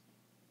he's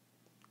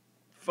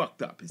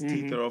fucked up. His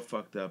teeth are all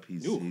fucked up.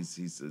 He's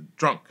a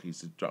drunk. I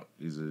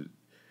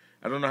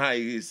don't know how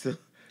he's still.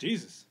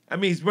 Jesus. I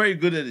mean, he's very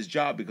good at his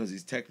job because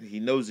he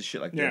knows the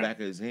shit like the back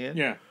of his hand.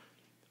 Yeah.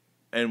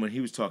 And when he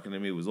was talking to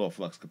me, it was all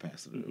flux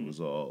capacitor. It was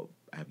all,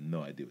 I have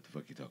no idea what the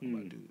fuck you're talking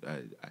about,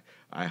 dude.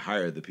 I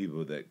hire the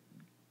people that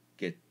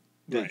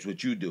that's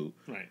what you do.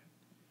 Right.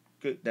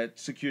 Good. That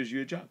secures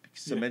your job.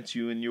 Cements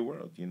you in your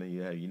world. You know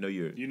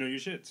your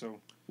shit. So.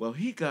 Well,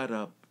 he got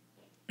up,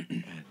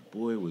 and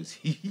boy was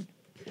he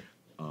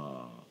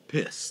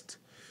pissed.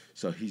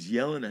 So he's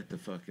yelling at the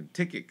fucking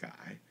ticket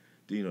guy.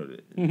 You know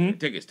the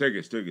tickets.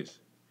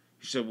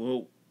 He said,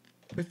 "Well,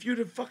 if you'd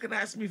have fucking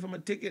asked me for my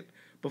ticket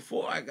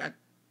before I got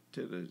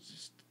to the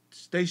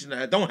station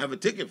that I don't have a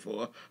ticket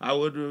for,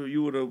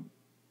 you would have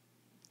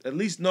at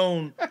least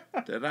known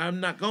that I'm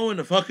not going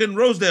to fucking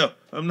Rosedale.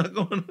 I'm not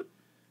going to."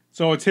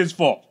 So it's his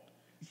fault.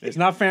 It's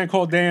not Fan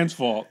Coil Dan's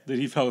fault that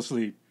he fell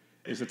asleep.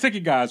 It's the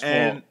ticket guy's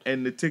fault.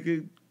 And the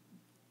ticket,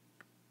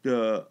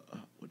 what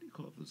do you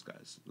call those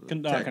guys?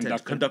 Conductor. It's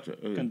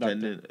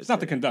not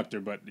the conductor,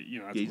 but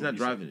he's not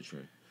driving the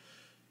train.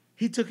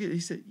 He took it.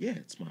 He said, "Yeah,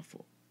 it's my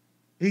fault."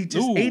 He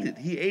just ate it.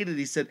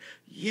 He said,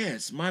 "Yeah,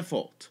 it's my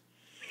fault.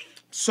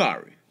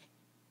 Sorry.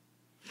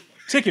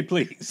 Ticket,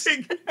 please."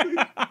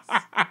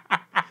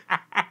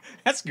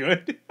 That's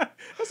good.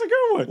 That's a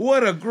good one.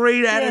 What a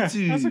great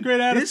attitude. That's a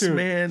great attitude. This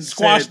man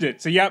squashed it.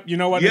 So, you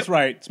know what? That's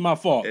right. It's my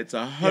fault. It's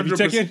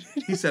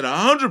 100%. He said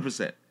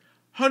 100%.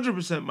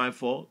 100% my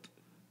fault.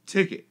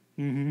 Ticket.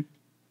 And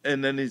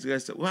then these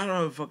guys said, "Well, I don't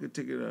have a fucking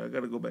ticket. I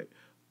got to go back."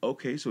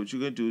 Okay, so what you're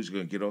going to do is you're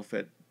going to get off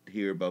at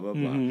here, blah, blah,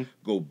 blah.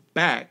 Go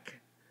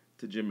back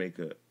to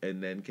Jamaica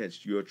and then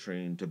catch your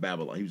train to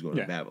Babylon. He was going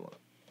to Babylon.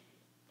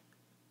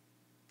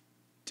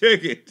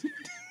 Ticket.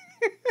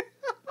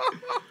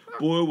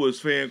 Boy, was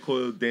Fan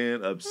Coil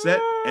Dan upset,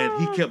 and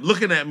he kept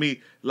looking at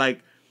me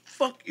like,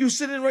 "Fuck, you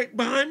sitting right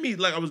behind me,"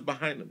 like I was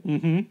behind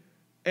him.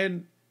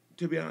 And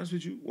to be honest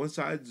with you, once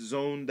I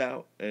zoned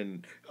out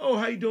and, "Oh,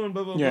 how you doing?"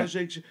 Blah blah blah.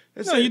 Shake.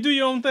 You do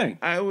your own thing.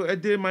 I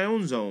did my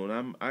own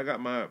zone. I got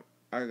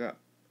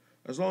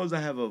as long as I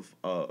have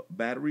a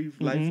battery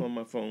life on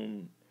my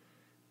phone.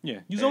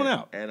 Yeah, you zone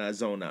out. And I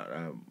zone out.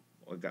 I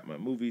got my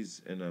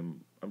movies and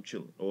I'm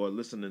chilling or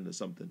listening to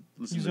something.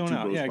 Listening to Two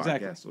Bros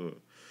podcast or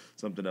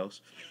something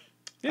else.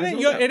 It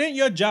ain't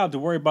your job to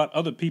worry about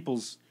other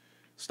people's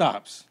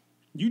stops.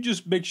 You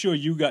just make sure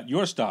you got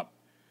your stop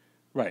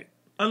right.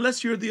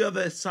 Unless you're the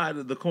other side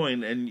of the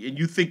coin and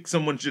you think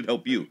someone should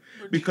help you.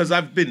 Because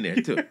I've been there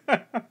too.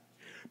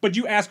 But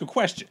you ask a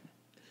question.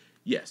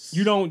 Yes.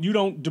 You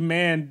don't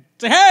demand,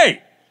 say,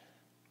 "Hey,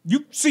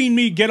 you've seen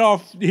me get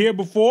off here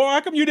before.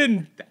 How come you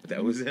didn't?"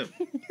 That was him.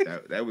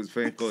 that was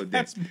Fan Coil Dan.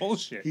 That's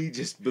bullshit. He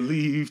just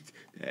believed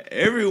that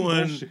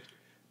everyone...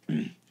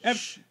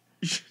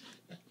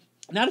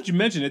 Now that you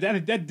mention it,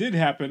 that did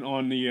happen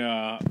on the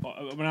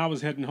when I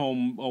was heading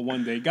home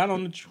one day. Got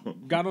on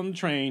the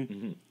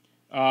train.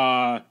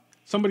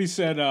 Somebody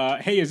said,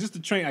 "Hey, is this the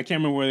train?" I can't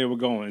remember where they were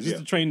going. Is this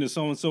the train to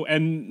so and so?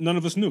 And none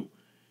of us knew.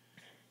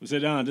 We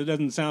said, "That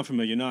doesn't sound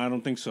familiar." No, I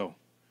don't think so.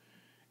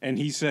 And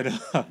he said,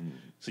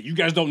 "So you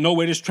guys don't know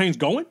where this train's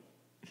going?"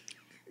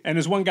 And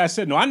this one guy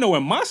said, "No, I know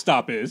where my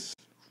stop is,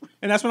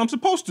 and that's what I'm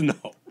supposed to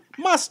know.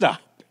 My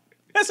stop.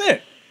 That's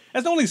it.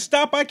 That's the only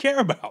stop I care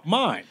about.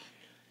 Mine.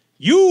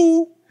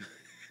 You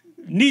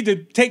need to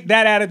take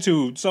that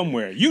attitude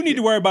somewhere. You need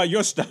to worry about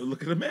your stuff.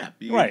 Look at the map.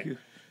 Right.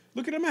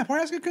 Look at the map, or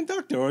ask a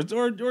conductor,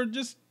 or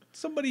just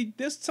somebody.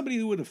 There's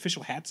somebody with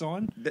official hats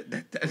on,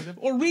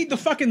 or read the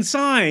fucking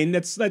sign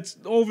that's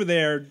over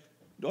there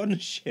on the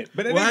shit.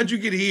 But well, how'd you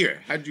get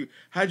here? How'd you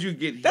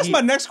get here? That's my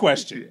next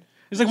question.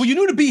 It's like, well, you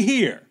knew to be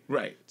here,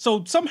 right?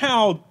 So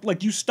somehow,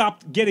 like, you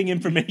stopped getting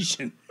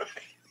information.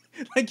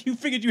 Like, you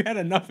figured you had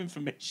enough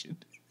information.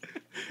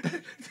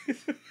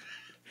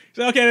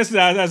 So, okay, that's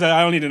I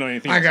don't need to know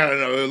anything. I gotta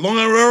know Long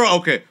Island Railroad.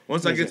 Okay,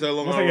 once I get to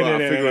Long Island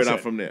Railroad, I'll figure it out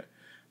from there.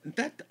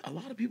 That a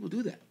lot of people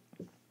do that.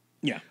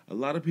 Yeah, a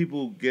lot of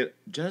people get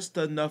just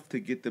enough to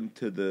get them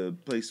to the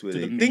place where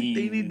they think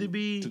they need to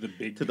be,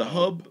 to the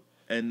hub,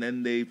 and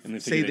then they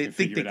say they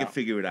think they can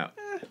figure it out.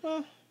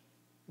 Well,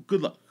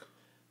 good luck.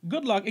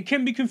 Good luck. It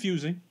can be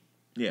confusing.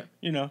 Yeah,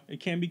 you know, it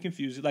can be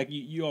confusing. Like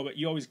you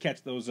always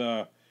catch those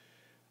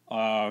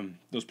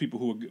people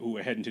who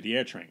are heading to the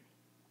air train.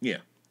 Yeah,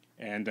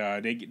 and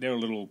they're a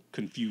little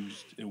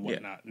confused and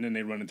whatnot, and then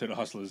they run into the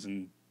hustlers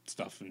and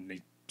stuff, and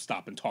they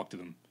stop and talk to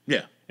them.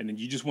 Yeah, and then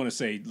you just want to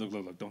say, look,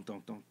 don't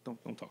talk to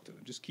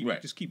them. Just keep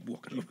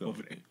walking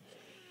over there.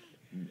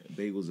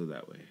 Bagels are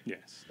that way.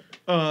 Yes.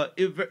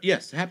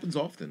 Yes, it happens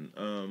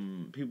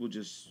often. People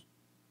just,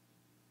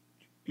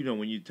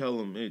 when you tell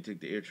them, hey, take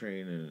the air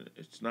train, and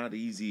it's not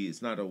easy.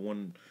 It's not a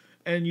one,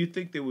 and you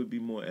think there would be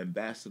more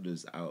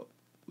ambassadors out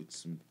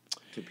with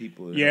to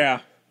people.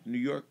 Yeah. New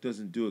York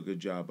doesn't do a good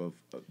job of.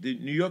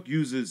 New York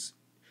uses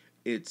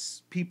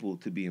its people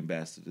to be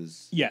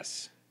ambassadors.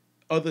 Yes.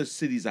 Other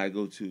cities I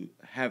go to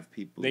have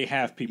people. They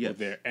have people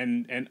there,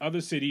 and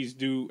other cities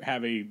do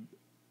have a.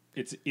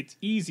 It's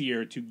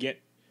easier to get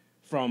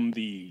from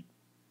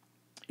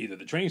either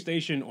the train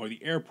station or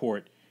the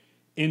airport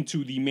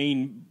into the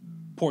main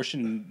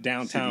portion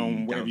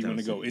downtown, wherever you want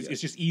to go.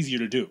 It's just easier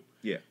to do.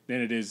 Yeah. Than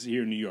it is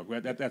here in New York.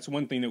 That's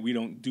one thing that we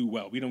don't do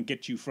well. We don't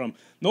get you from.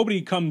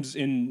 Nobody comes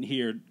in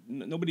here.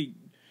 Nobody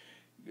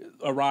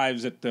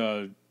arrives at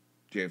the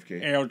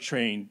JFK air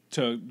train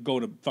to go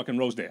to fucking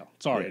Rosedale.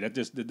 Sorry, that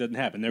doesn't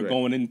happen. They're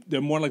going in.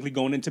 They're more likely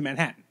going into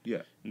Manhattan.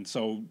 Yeah. And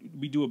so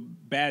we do a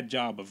bad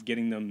job of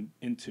getting them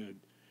into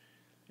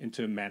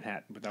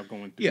Manhattan without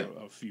going through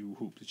a few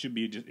hoops. It should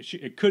be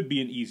it could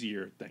be an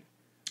easier thing.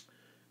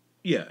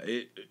 Yeah,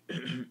 it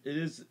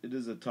is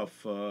a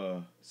tough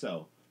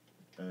sell.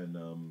 And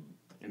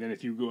then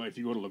if you go to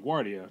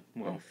LaGuardia,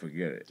 well,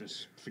 forget it.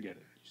 Just forget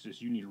it. It's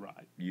just you need a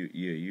ride. You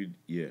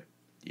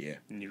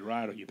need a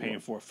ride, or you're paying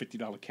for a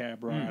 $50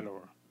 cab ride,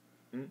 or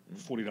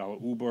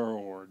 $40 Uber,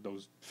 or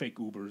those fake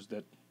Ubers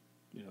that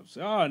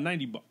say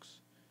 $90.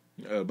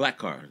 Black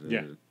car.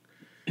 Yeah.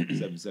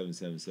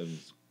 7777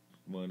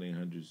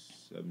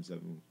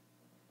 1-800-77.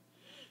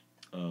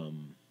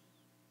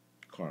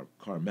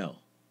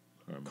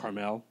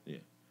 Carmel. Yeah.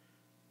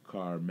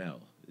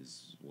 Carmel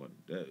is one.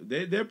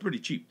 They're pretty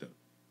cheap though.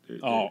 You're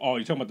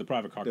talking about the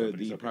private car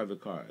companies. The private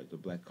car, the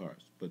black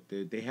cars, but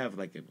they have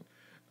like an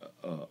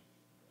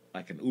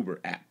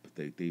Uber app.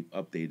 They've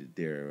updated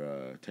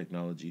their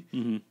technology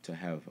to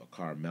have a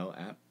Carmel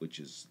app, which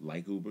is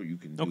like Uber. You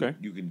can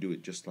do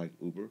it just like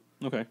Uber.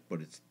 Okay,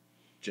 but it's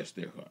just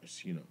their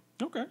cars.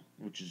 Okay,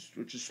 which is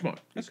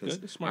smart. That's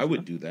good. That's smart. I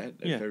would do that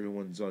if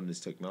everyone's on this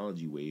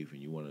technology wave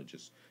and you want to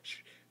just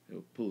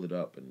pull it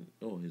up and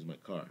here's my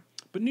car.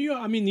 But New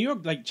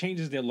York like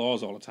changes their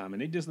laws all the time,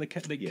 and they just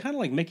kind of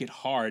like make it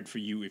hard for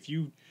you if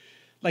you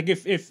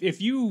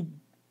if you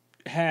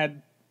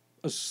had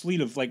a sleet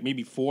of like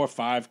maybe 4 or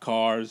 5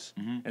 cars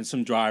and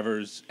some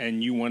drivers,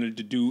 and you wanted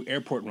to do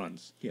airport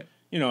runs. Yeah,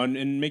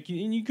 and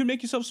you could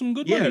make yourself some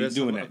good money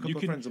doing that. A couple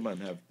of friends of mine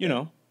have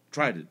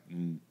tried it,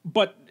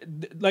 but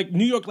like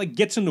New York like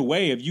gets in the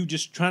way of you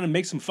just trying to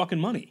make some fucking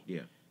money.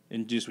 Yeah.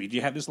 And just, did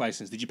you have this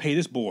license? Did you pay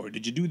this board?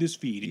 Did you do this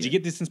fee? Did you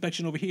get this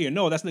inspection over here?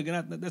 No, that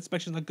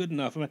inspection's not good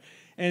enough.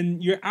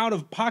 And you're out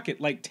of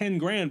pocket like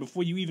 $10,000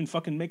 before you even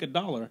fucking make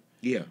 $1.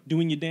 Yeah,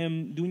 doing your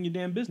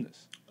damn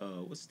business.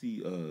 What's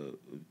the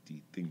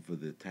thing for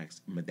the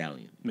tax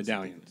medallion?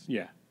 Medallions,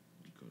 yeah.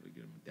 You go to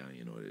get a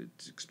medallion, or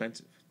it's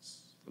expensive.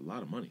 It's a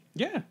lot of money.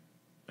 Yeah,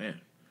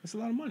 man, it's a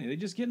lot of money. They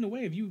just get in the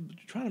way of you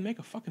trying to make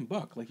a fucking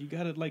buck. Like you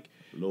gotta like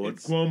Lord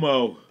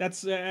Cuomo.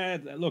 That's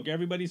look.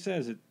 Everybody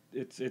says it.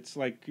 It's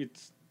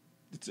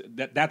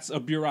that's a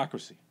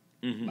bureaucracy.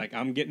 Mm-hmm. Like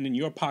I'm getting in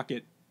your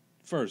pocket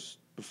first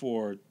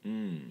before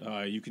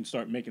you can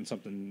start making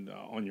something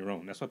on your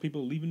own. That's why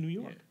people are leaving New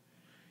York.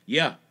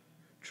 Yeah,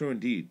 true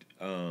indeed.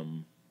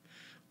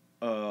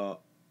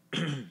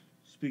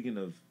 Speaking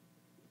of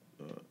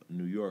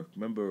New York,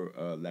 remember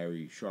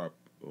Larry Sharp?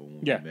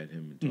 When we met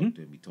him and talked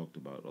to him, he talked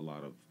about a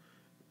lot of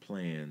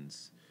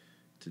plans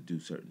to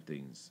do certain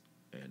things,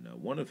 and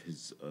one of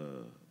his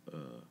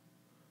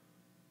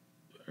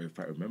if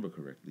I remember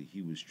correctly,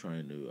 he was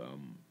trying to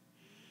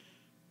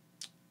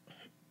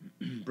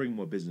bring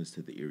more business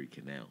to the Erie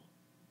Canal.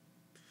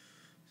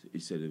 So he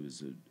said it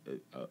was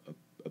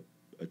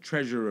a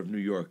treasure of New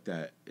York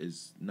that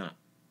is not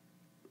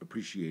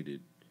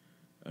appreciated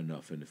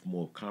enough, and if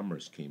more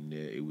commerce came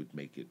there, it would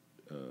make it.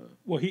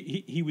 Well,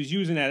 he was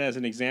using that as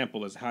an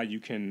example as how you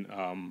can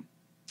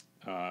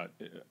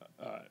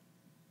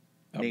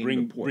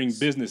bring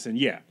business in.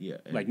 Yeah,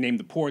 like name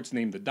the ports,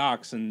 name the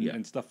docks,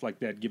 and stuff like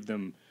that. Give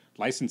them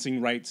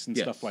licensing rights and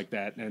stuff like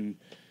that, and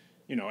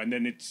and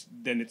then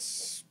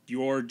it's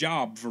your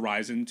job,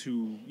 Verizon,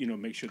 to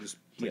make sure this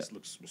place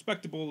looks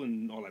respectable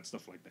and all that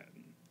stuff like that.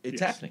 And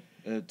it's happening.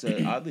 It's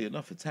oddly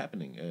enough, it's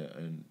happening,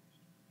 and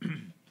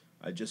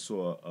I just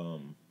saw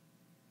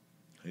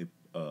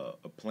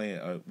a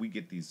plan. We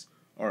get these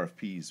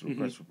RFPs,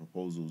 requests for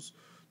proposals,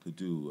 to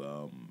do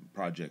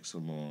projects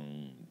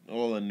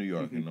all in New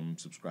York, and I'm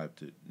subscribed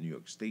to New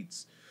York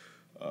State's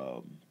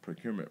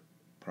procurement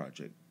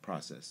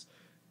process.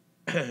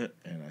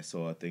 And I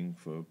saw a thing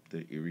for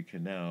the Erie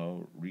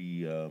Canal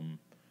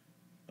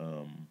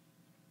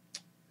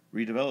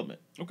redevelopment.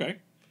 Okay.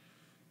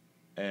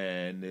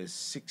 And there's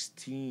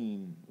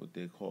 16 what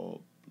they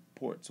call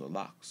ports or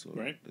locks, or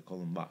they call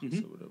them locks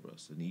or whatever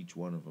else, and each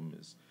one of them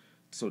is.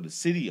 So the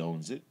city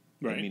owns it.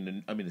 Right. I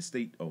mean the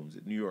state owns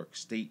it. New York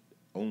State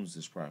owns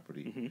this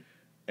property,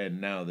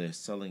 and now they're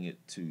selling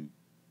it to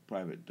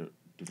private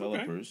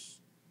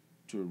developers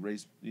to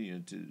raise,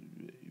 to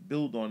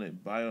build on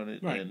it, buy on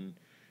it, and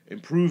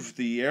improve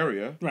the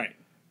area,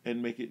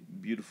 and make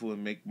it beautiful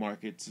and make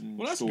markets and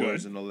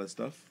stores and all that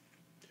stuff.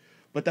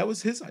 But that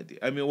was his idea.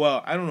 I mean,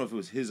 well, I don't know if it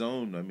was his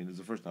own. I mean, it was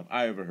the first time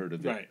I ever heard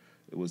of it. Right.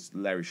 It was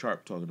Larry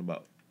Sharp talking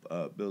about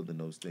building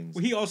those things.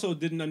 Well, he also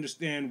didn't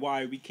understand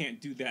why we can't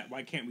do that.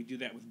 Why can't we do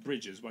that with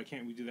bridges? Why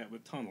can't we do that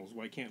with tunnels?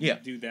 Why can't we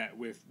do that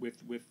with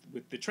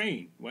the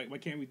train? Why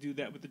can't we do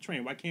that with the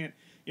train? Why can't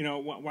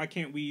why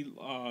can't we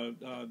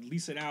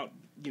lease it out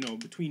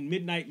between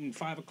midnight and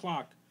 5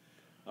 o'clock?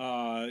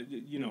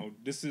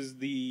 This is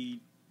the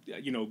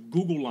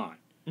Google line,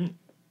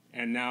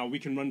 and now we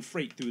can run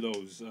freight through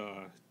those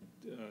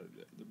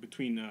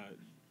between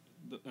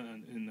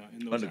in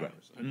those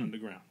hours and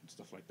underground and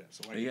stuff like that.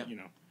 So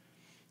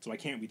so why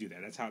can't we do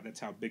that? That's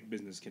how big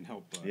business can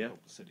help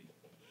help the city.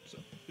 So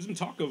there's been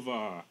talk of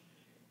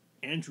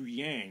Andrew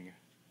Yang,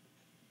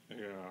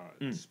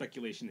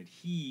 speculation that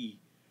he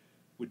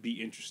would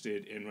be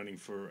interested in running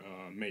for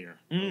mayor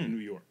of New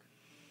York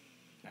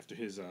after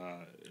his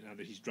now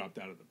that he's dropped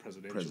out of the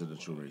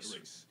presidential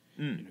race.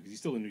 Because he's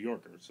still a New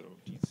Yorker, so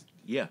he's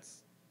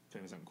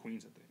famous out in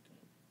Queens, I think.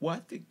 Well, I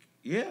think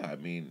I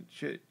mean,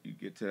 shit, you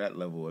get to that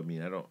level. I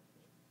mean, I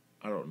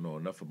don't know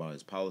enough about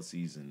his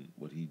policies and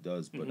what he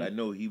does, but I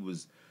know he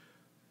was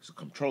a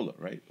comptroller,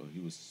 right? Or he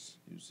was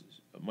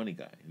a money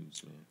guy. He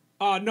was.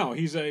 No,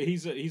 he's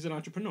an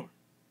entrepreneur.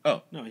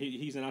 Oh no,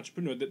 he's an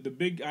entrepreneur. The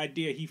big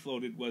idea he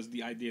floated was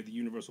the idea of the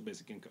universal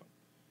basic income.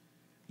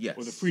 Yes.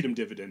 Or the freedom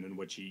dividend, in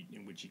which he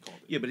called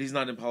it. Yeah, but he's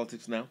not in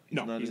politics now.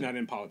 He's not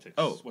in politics.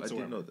 Whatsoever. I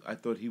didn't know that. I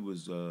thought he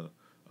was a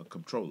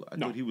comptroller. I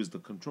thought he was the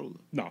comptroller.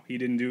 No, he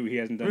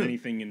hasn't done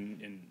anything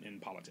in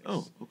politics.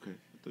 Oh, okay.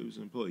 I thought he was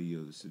an employee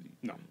of the city.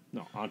 No.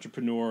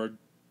 Entrepreneur,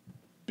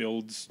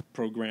 builds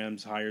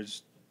programs,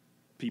 hires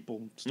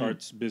people,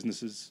 starts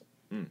businesses,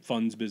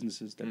 funds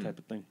businesses, that type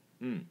of thing.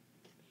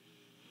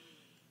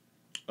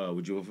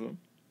 Would you vote for him?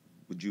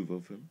 Would you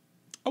vote for him?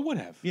 I would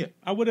have. Yeah.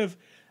 I would have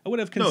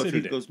considered it. No, if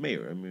he goes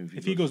mayor. I mean,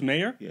 if he goes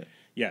mayor? Yeah.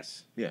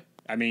 Yes. Yeah.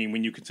 I mean,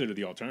 when you consider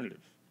the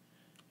alternative.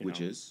 Which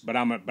is? But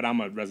I'm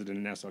a resident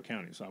in Nassau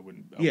County, so I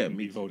wouldn't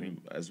be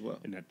voting as well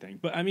in that thing.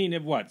 But I mean,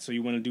 if what? So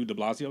you want to do de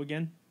Blasio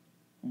again?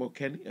 Well,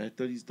 can he? I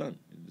thought he's done.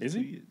 Is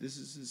he? This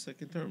is his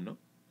second term, no?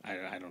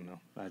 I don't know.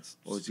 That's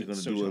or is he going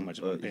to do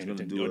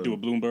a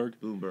Bloomberg?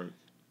 Bloomberg.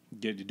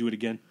 Do it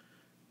again.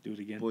 Do it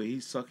again. Boy,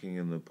 he's sucking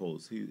in the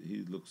polls.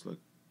 He looks like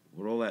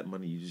with all that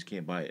money, you just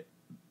can't buy it.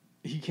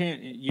 He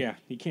can't. Yeah,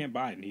 he can't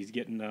buy it, and he's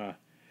getting. I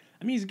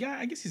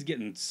guess he's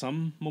getting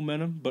some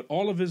momentum, but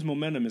all of his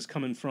momentum is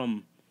coming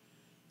from.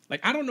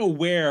 Like, I don't know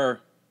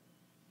where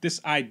this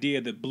idea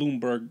that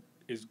Bloomberg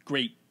is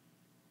great,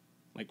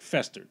 like,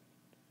 festered.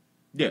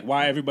 Yeah. Like,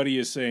 why everybody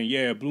is saying,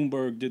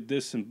 Bloomberg did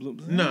this and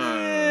Bloomberg.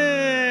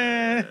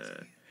 Nah.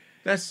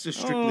 That's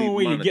just strictly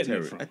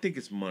monetary. It I think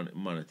it's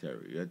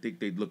monetary. I think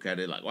they look at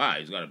it like, wow,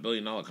 he's got $1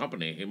 billion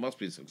company. He must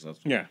be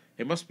successful. Yeah.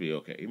 He must be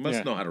okay. He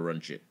must know how to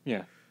run shit.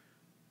 Yeah.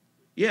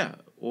 Yeah.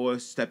 Or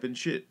step in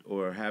shit.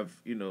 Or have,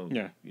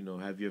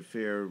 have your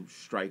fair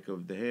strike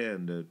of the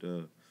hand at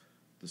the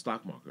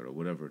stock market or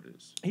whatever it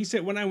is. He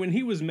said when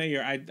he was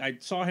mayor, I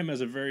saw him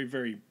as a very,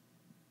 very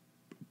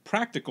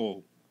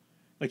practical,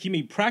 like he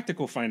made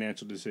practical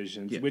financial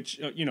decisions, which,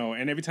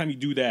 and every time you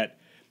do that,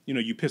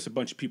 you piss a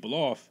bunch of people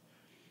off,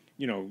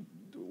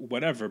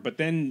 whatever. But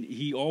then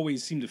he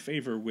always seemed to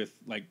favor with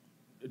like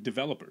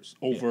developers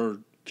over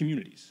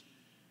communities.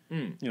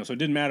 So it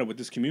didn't matter what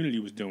this community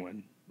was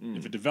doing.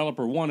 If a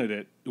developer wanted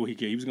it,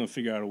 he was going to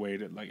figure out a way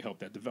to like help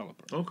that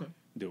developer. Okay.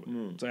 Do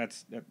it. So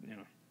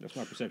that's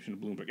my perception of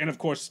Bloomberg. And of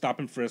course, stop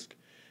and frisk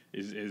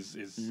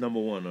is number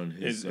one on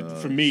his.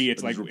 For me,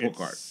 it's like report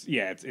card.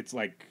 It's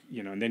like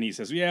and then he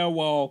says, yeah,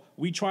 well,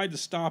 we tried to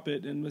stop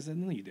it, and was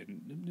no, you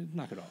didn't.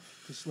 Knock it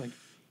off. Just like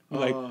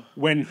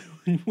when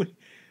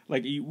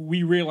like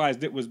we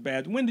realized it was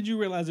bad. When did you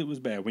realize it was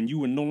bad? When you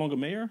were no longer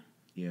mayor?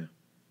 Yeah.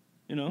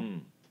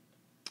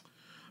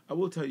 I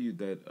will tell you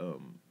that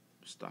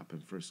stop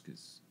and frisk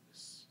is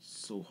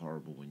so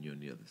horrible when you're on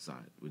the other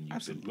side. When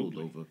you've been pulled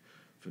over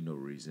for no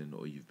reason,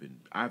 or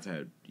I've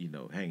had,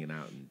 hanging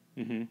out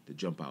and the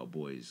jump out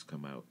boys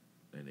come out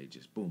and they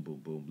just boom,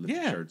 boom, boom, lift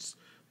your shirts,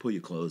 pull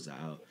your clothes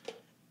out,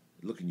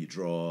 look in your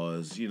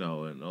drawers, and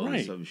all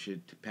this other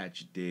shit to pat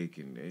your dick,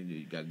 and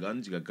you got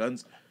guns.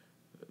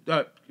 All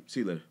right, see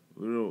you later.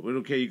 We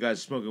don't care you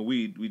guys smoking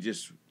weed. We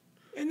just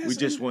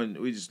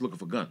looking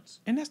for guns.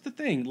 And that's the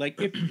thing. Like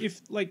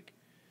if like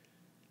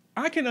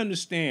I can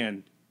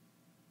understand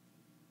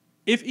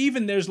if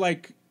even there's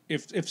like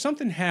if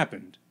something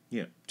happened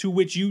to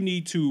which you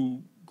need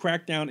to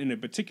crack down in a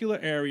particular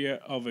area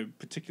of a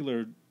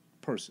particular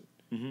person.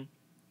 Mm-hmm.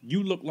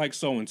 You look like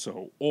so and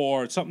so,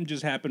 or something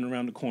just happened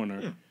around the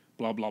corner.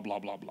 Blah blah blah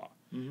blah blah.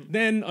 Mm-hmm.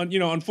 Then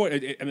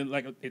unfortunately, I mean,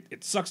 like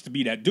it sucks to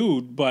be that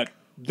dude, but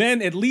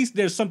then at least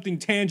there's something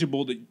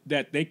tangible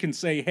that they can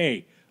say,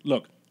 hey,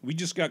 look, we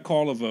just got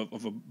call of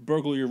a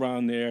burglary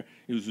around there.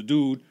 It was a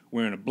dude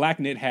wearing a black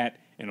knit hat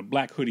and a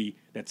black hoodie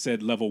that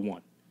said level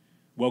 1.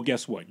 Well,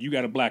 guess what? You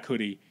got a black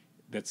hoodie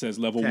that says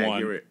level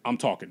 1. I'm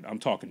talking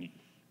to you,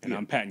 and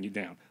I'm patting you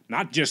down.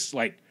 Not just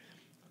like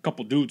a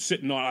couple dudes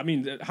sitting on. I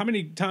mean, how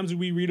many times did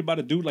we read about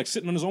a dude like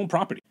sitting on his own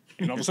property,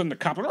 and all of a sudden the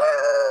cop,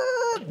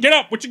 get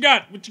up! What you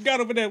got? What you got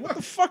over there? What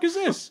the fuck is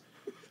this?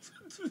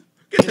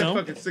 Get that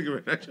fucking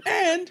cigarette.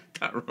 And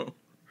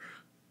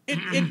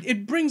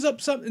it brings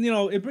up something.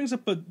 It brings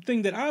up a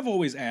thing that I've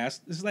always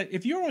asked. It's like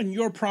if you're on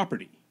your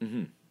property,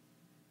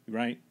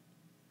 right,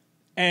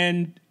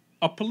 and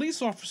a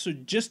police officer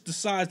just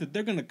decides that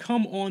they're going to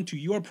come onto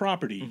your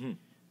property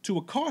to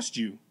accost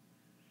you,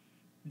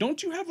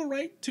 don't you have a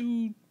right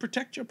to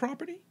protect your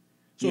property?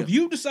 So if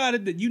you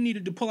decided that you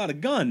needed to pull out a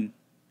gun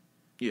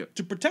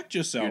to protect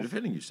yourself, you're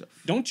defending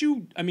yourself. Don't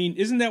you? I mean,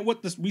 isn't that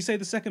what we say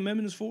the Second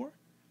Amendment is for?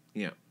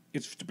 Yeah.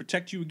 It's to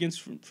protect you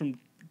against from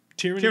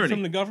tyranny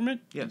from the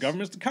government. Yes. The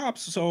government's the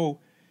cops. So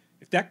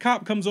if that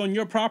cop comes on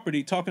your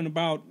property talking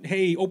about,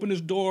 hey, open this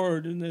door,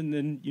 and then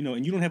and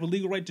you don't have a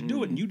legal right to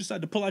do it, and you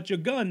decide to pull out your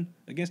gun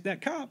against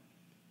that cop,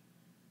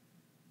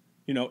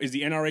 is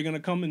the NRA going to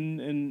come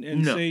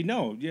and say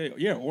no?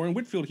 Yeah. Orrin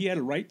Whitfield, he had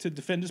a right to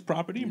defend his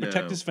property and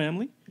protect his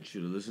family. You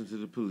should have listened to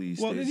the police.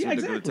 Well, they exactly.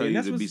 They're going to tell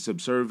you to be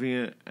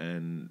subservient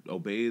and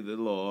obey the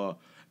law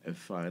and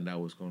find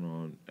out what's going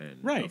on.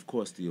 And of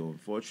course, the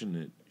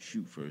unfortunate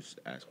shoot first,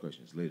 ask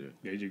questions later.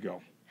 There you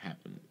go.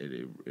 Happen.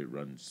 It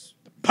runs.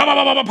 Pow, pow,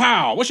 pow, pow,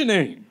 pow. What's your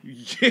name?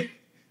 With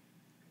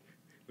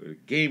a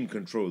game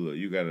controller,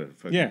 you got a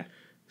fucking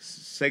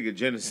Sega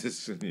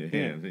Genesis in your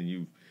hand, and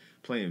you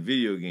playing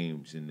video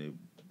games, and they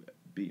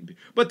beating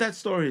people. But that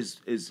story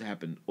is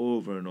happened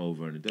over and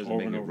over, and it doesn't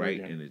make it right,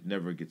 again. And it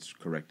never gets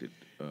corrected.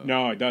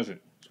 No, it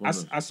doesn't.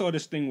 I saw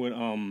this thing with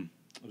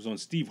it was on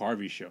Steve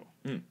Harvey's show.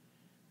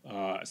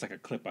 It's like a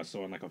clip I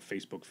saw in like a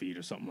Facebook feed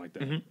or something like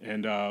that. Mm-hmm.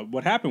 And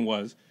what happened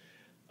was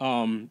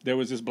there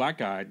was this black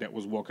guy that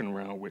was walking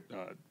around with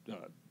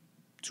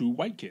 2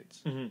 white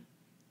kids. Mm-hmm.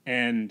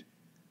 And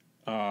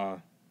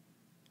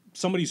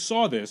somebody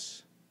saw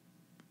this,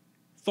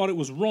 thought it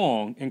was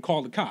wrong, and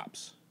called the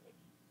cops.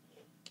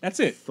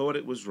 That's it. Thought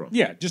it was wrong.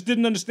 Yeah, just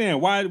didn't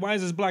understand. Why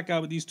is this black guy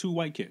with these 2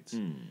 white kids?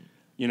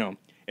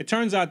 It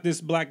turns out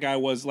this black guy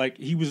was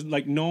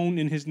known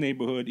in his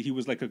neighborhood. He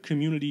was like a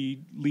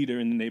community leader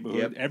in the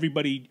neighborhood. Yep.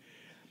 Everybody,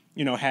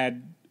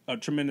 had a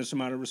tremendous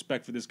amount of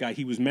respect for this guy.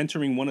 He was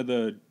mentoring one of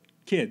the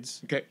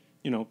kids. Okay.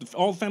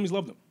 All the families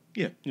loved him.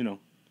 Yeah.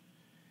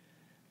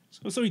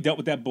 So he dealt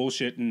with that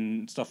bullshit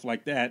and stuff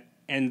like that.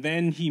 And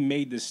then he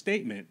made this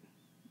statement.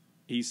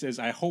 He says,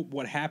 I hope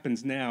what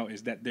happens now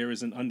is that there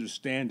is an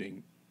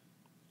understanding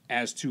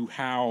as to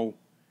how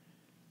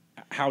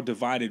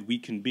divided we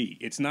can be.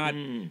 It's not,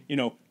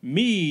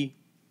 me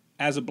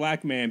as a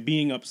black man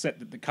being upset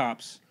that the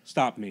cops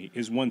stopped me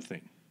is one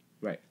thing.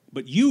 Right.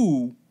 But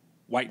you,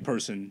 white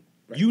person,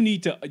 you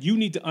need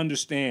to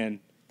understand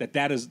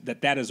that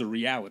is a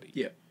reality.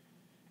 Yeah.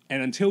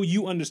 And until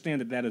you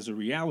understand that is a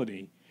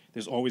reality,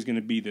 there's always going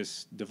to be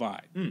this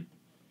divide.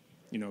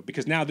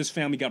 Because now this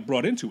family got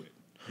brought into it.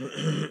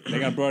 They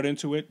got brought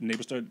into it, and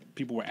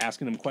people were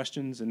asking him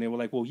questions, and they were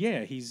like, "Well,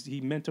 yeah,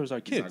 he mentors our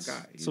kids, our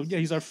guy.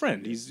 He's our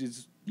friend.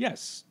 He's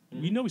yes,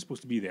 we know he's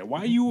supposed to be there.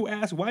 Why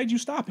did you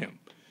stop him?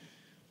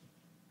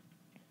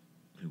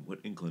 And what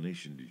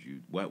inclination did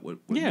you? What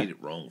made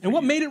it wrong? And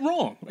what made it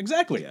wrong?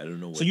 Exactly. Yeah, I don't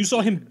know. So you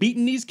saw him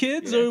beating these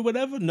kids or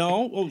whatever?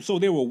 No. Oh, so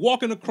they were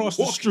walking across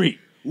the street.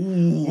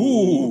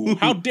 Ooh,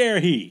 how dare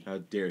he? How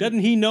dare he? Doesn't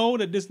he know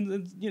that this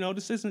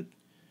isn't,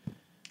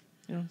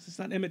 it's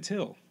not Emmett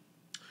Till.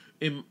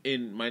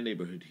 In my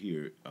neighborhood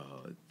here,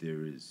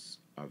 there is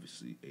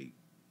obviously a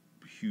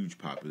huge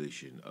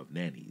population of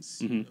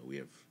nannies. Mm-hmm. We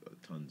have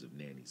tons of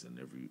nannies, and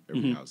every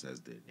house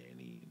has their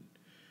nanny.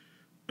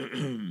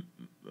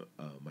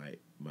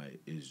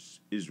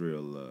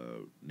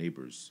 Israel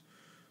neighbors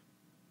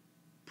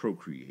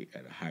procreate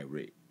at a high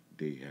rate.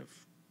 They have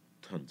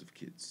tons of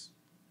kids.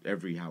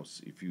 Every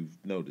house, if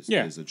you've noticed,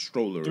 there's a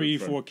stroller. 3,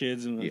 4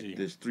 kids.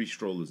 There's 3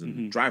 strollers in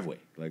the driveway,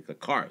 like a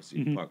cars.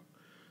 You park,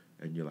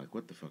 and you're like,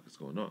 what the fuck is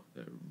going on?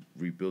 They're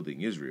rebuilding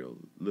Israel,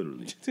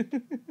 literally.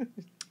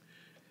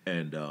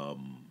 And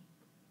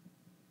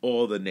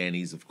all the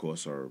nannies, of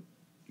course, are,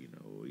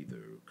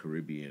 either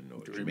Caribbean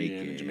or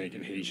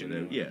Jamaican,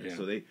 Haitian. Yeah,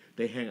 so they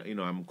hang.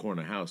 I'm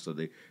corner house, so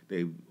they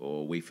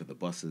all wait for the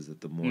buses at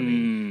the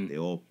morning. They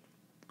all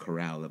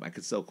corral them. I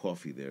could sell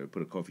coffee there.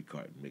 Put a coffee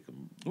cart and make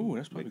them. Oh,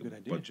 that's probably a good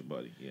idea. Bunch of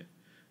money. Yeah.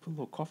 Put a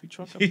little coffee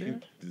truck up there.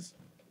 Just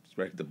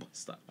right at the bus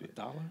stop.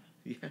 $1?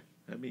 Yeah,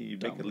 I mean you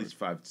make at least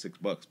 $5 to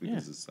 $6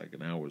 because it's like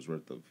an hour's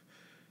worth of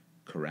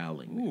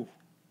corralling. Ooh.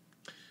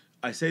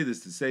 I say this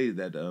to say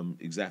that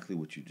exactly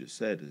what you just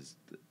said is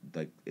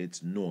like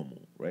it's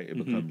normal, right? It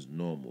becomes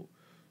normal.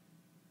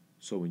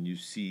 So when you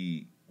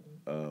see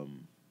that,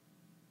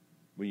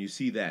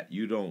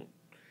 you don't.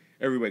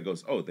 Everybody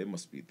goes, "Oh, they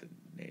must be the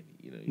nanny,"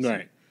 You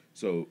right.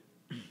 So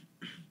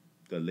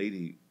the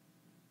lady,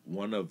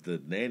 one of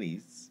the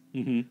nannies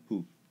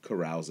who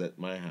corrals at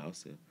my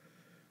house,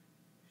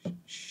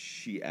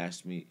 she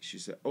asked me. She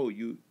said, "Oh,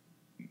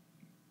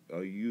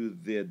 are you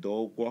their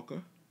dog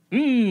walker?"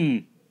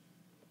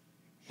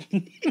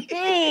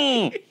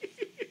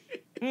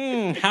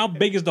 How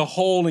big is the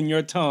hole in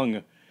your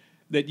tongue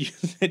that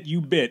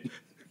you bit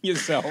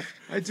yourself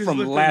from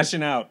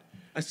lashing out?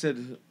 I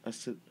said,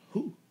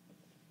 who?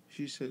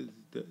 She said,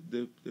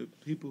 the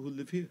people who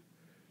live here.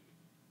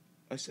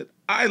 I said,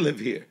 I live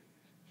here.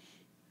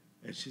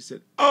 And she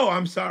said, oh,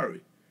 I'm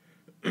sorry.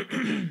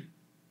 And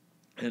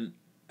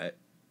I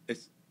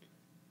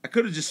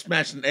could have just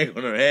smashed an egg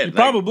on her head.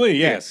 Probably,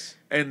 yes.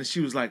 Yeah. And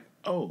she was like,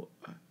 oh,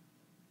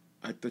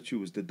 I thought you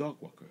was the dog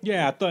walker.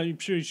 Yeah, I'm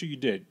sure you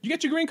did. You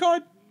get your green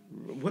card?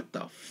 What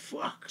the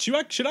fuck?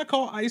 Should I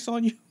call ICE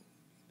on you?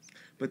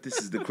 But this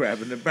is the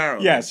crab in the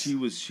barrel. Yes. She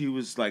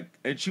was like,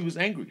 and she was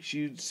angry.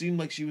 She seemed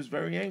like she was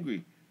very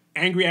angry.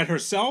 Angry at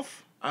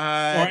herself? Or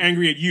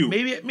angry at you?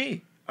 Maybe at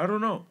me. I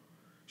don't know.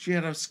 She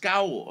had a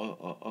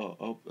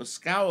scowl, a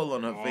scowl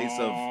on her face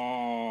of.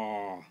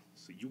 Oh,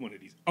 so you one of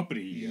these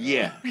uppity.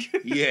 Yeah,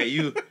 yeah.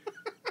 You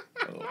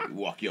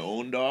walk your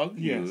own dog.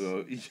 Yes.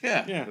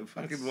 Yeah.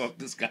 Fucking walk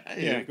this guy.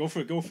 Yeah, go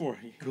for it. Go.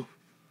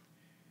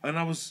 And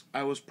I was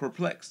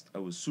perplexed. I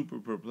was super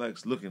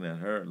perplexed looking at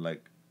her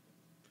like,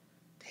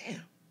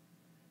 damn.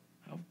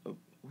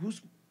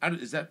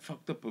 Is that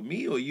fucked up with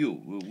me or you?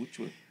 Which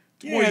one?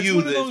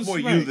 It's more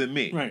you than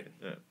me. Right.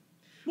 Yeah.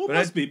 Well, it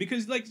must be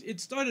because it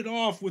started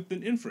off with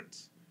an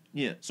inference.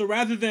 Yeah. So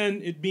rather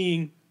than it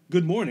being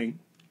good morning.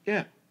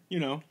 Yeah.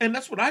 And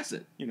that's what I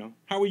said.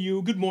 How are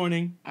you? Good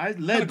morning. I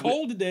led. Kind of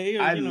cold today.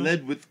 I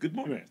led with good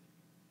morning. Right.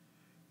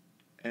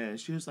 And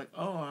she was like,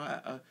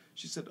 "Oh,"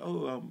 she said,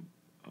 "Oh,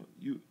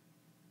 you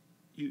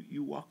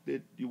walk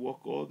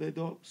all their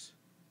dogs."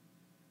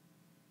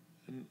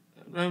 And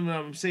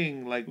I'm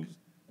saying like,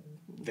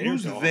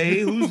 who's dog.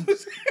 they? Who's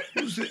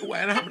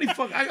and how many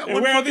fuck? I got and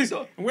one. Where are these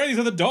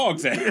other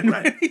dogs at?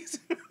 Right.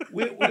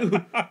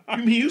 You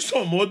mean you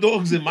saw more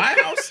dogs in my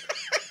house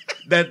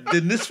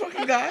than this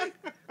fucking guy?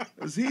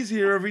 Because he's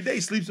here every day,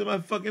 sleeps in my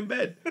fucking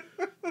bed.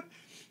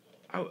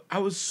 I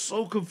was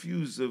so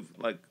confused of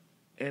like,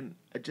 and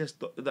I just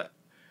thought that,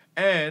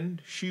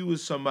 and she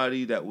was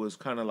somebody that was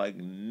kind of like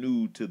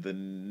new to the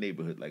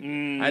neighborhood. Like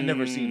I'd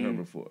never seen her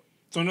before.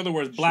 So in other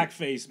words,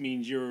 blackface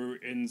means you're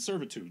in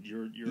servitude.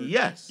 You're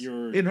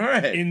in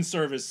her head in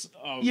service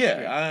of.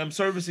 Yeah, I'm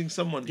servicing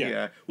someone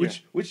here.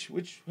 Which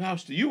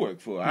house do you work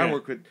for? Yeah. I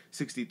work at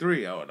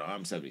 63. Oh no,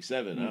 I'm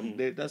 77.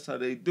 Mm-hmm. That's how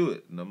they do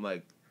it. And I'm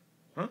like,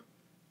 huh?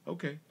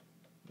 Okay,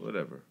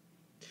 whatever.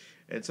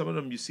 And some of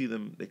them, you see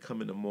them. They come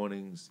in the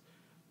mornings.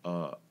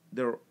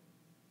 They're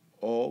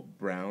all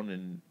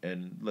brown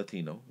and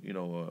Latino,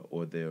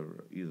 or they're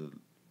either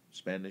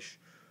Spanish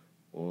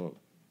or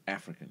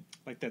African.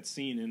 Like that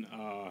scene in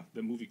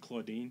the movie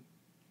Claudine,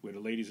 where the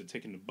ladies are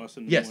taking the bus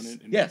in the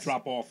morning and they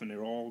drop off and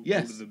they're all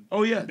go to the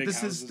big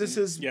houses. This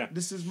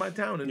is my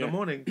town in the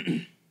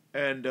morning,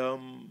 and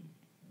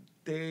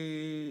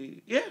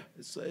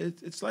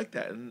it's like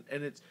that,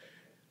 and it's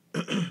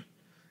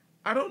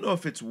I don't know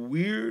if it's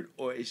weird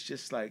or it's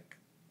just like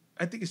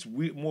I think it's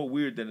more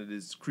weird than it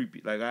is creepy.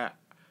 Like I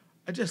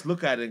just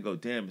look at it and go,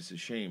 damn, it's a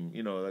shame,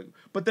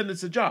 but then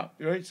it's a job,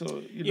 right?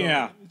 So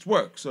it's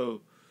work,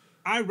 so.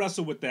 I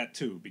wrestle with that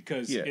too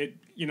because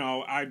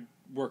I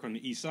work on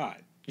the east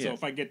side. So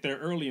if I get there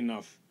early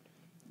enough,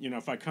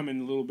 if I come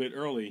in a little bit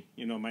early,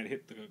 I might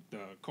hit the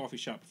coffee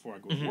shop before I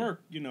go to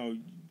work.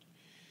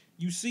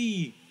 You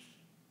see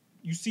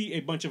a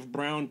bunch of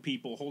brown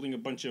people holding a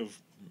bunch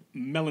of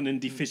melanin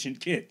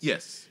deficient kids.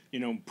 Yes.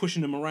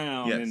 Pushing them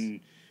around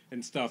and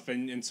stuff,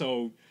 and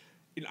so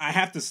I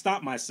have to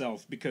stop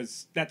myself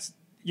because that's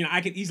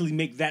I could easily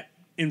make that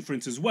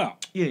inference as well.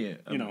 Yeah.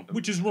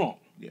 Which is wrong.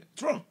 Yeah,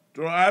 it's wrong.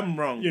 I'm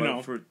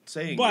wrong for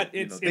saying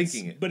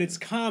thinking it. But it's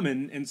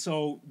common, and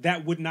so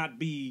that would not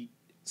be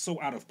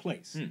so out of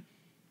place.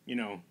 You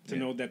know, to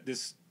know that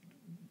this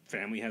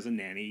family has a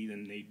nanny,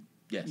 and they,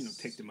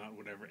 take them out, or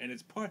whatever. And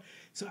it's part.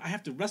 So I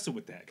have to wrestle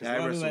with that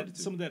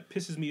because some of that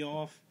pisses me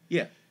off.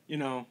 Yeah. You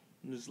know,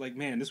 it's like,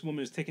 man, this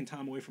woman is taking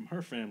time away from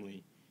her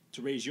family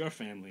to raise your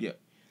family. Yeah.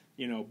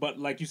 You know, but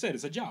like you said,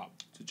 it's a job.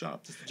 It's a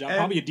job. It's a job,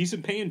 probably a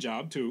decent paying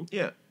job too.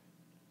 Yeah.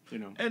 You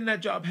know, and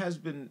that job has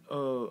been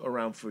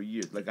around for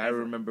years. Like I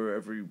remember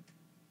every,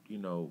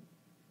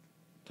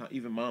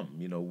 even mom,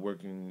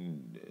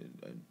 working,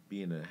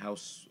 being a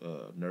house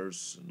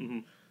nurse.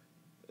 And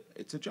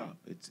it's a job.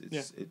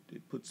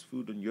 It puts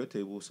food on your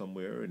table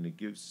somewhere, and it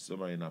gives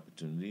somebody an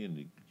opportunity.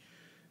 And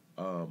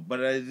but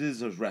it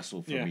is a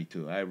wrestle for me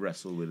too. I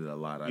wrestle with it a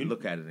lot. I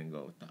look at it and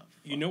go, "What the fuck?"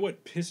 You know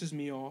what pisses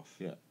me off?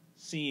 Yeah.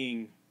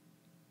 Seeing,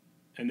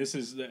 and this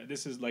is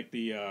like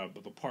the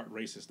part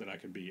racist that I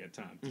can be at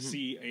times. To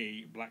see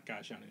a black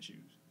guy shining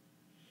shoes,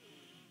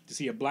 to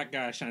see a black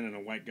guy shining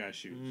a white guy's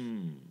shoes,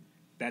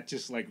 that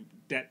just like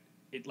that.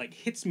 It like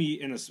hits me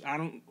in a. I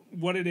don't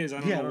what it is. I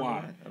don't know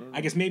why.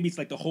 I guess maybe it's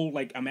like the whole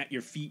like I'm at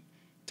your feet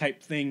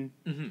type thing.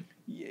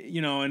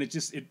 You know, and it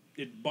just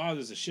it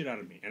bothers the shit out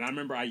of me. And I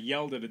remember I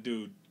yelled at a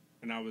dude,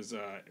 and it was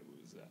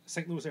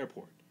St. Louis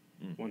Airport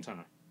one time.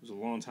 It was a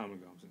long time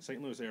ago. I was in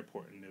St. Louis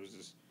Airport, and there was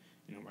this,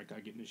 white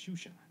guy getting his shoe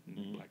shine,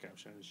 and black guy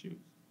shining his shoes.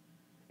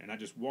 And I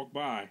just walked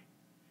by,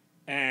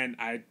 and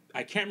I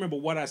can't remember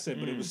what I said,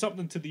 but it was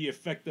something to the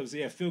effect of,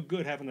 "Yeah, it feel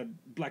good having a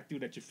black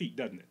dude at your feet,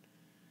 doesn't it?"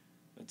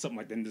 Something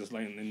like that,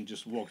 and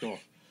just walked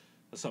off,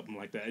 or something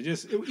like that. And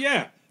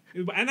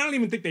I don't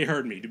even think they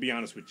heard me, to be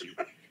honest with you.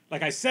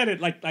 Like I said it,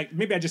 like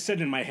maybe I just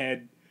said it in my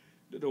head,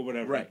 or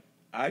whatever. Right.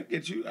 I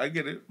get you. I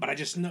get it. But I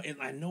just know, and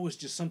I know it's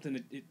just something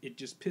that it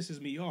just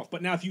pisses me off.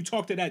 But now, if you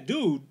talk to that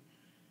dude,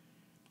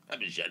 I've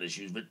been shining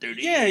shoes for 30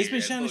 years. Yeah, he's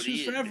been shining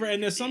shoes forever,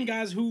 and there's some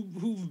guys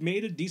who've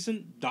made a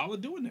decent dollar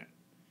doing that,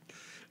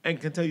 and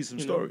can tell you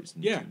some stories.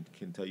 Yeah,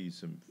 can tell you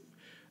some.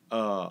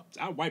 I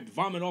wiped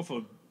vomit off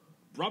of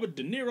Robert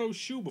De Niro's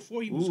shoe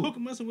before he was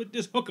messing with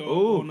this hooker.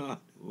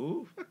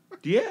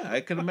 Yeah, I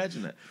can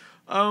imagine that.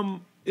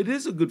 It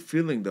is a good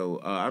feeling,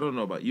 though. I don't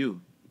know about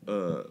you,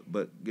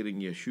 but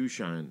getting your shoe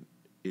shine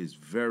is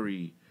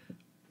very.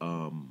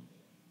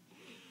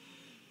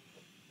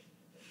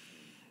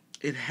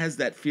 It has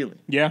that feeling.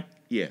 Yeah.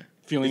 Yeah.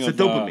 Feeling it's of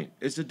a dopamine.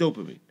 It's a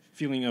dopamine.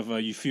 Feeling of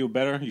you feel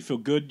better, you feel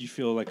good, you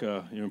feel like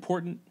you're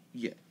important.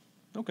 Yeah.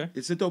 Okay.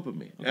 It's a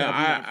dopamine.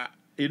 Okay,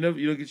 you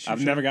don't get shoe I've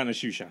shine? never gotten a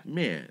shoe shine.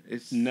 Man,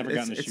 it's a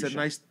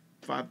nice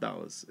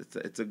 $5.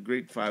 It's a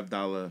great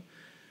 $5.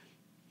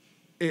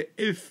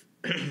 If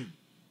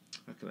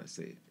how can I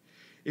say it?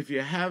 If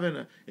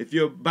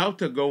you're about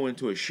to go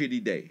into a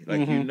shitty day,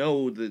 like you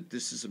know that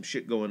this is some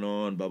shit going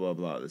on, blah blah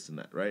blah, this and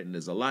that, right? And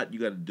there's a lot you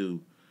got to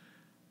do.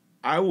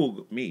 I will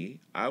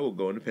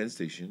go into Penn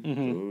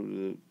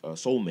Station, go to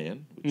Soul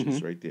Man, which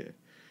is right there,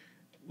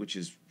 which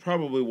is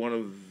probably one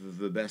of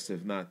the best,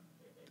 if not.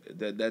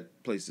 That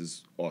place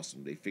is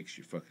awesome. They fix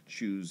your fucking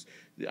shoes.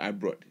 I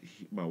brought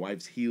my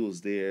wife's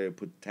heels there,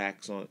 put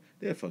tacks on.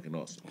 They're fucking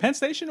awesome. Penn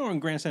Station or in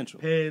Grand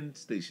Central? Penn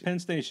Station. Penn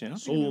Station.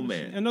 Soul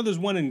Man. I know there's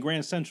one in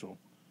Grand Central.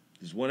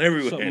 There's one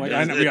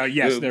everywhere.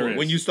 Yes, there is.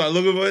 When you start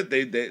looking for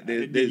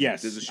it,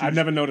 yes. There's a shoe, I've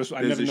never noticed.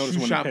 I've never noticed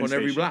shoe one shop in Penn on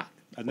every Station. block.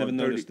 I've never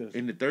noticed this.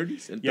 In the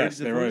 30s and 30s yes,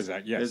 and there 40s, is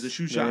that. Yes, there's a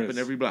shoe shop in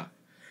every block.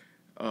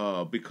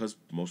 Because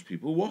most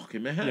people walk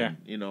in Manhattan.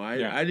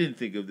 Yeah. I didn't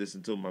think of this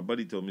until my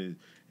buddy told me,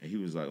 and he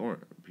was like, "Oh,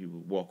 people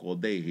walk all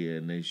day here,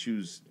 and their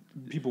shoes."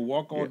 People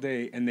walk all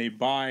day, and they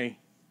buy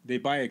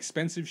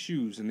expensive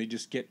shoes, and they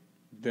just get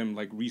them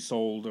like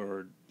resold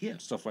or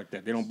stuff like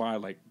that. They don't buy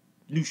like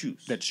new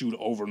shoes that shoe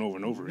over and over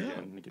and over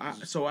again.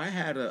 So I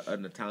had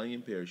an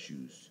Italian pair of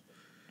shoes,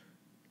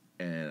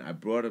 and I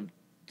brought them.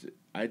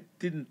 I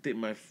didn't think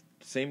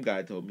same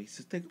guy told me, he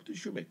says, "Take them to the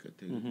shoemaker."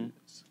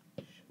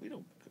 We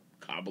don't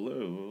cobble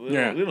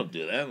it. We don't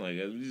do that. Like,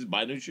 we just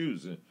buy new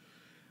shoes.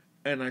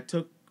 And I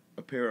took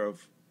a pair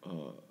of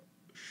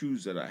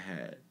shoes that I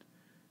had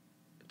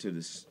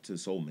to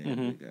Soul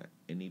Man, guy,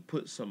 and he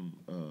put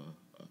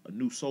a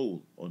new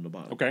sole on the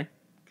bottom. Okay.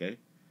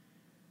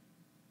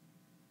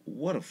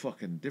 What a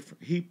fucking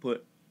difference! He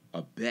put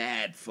a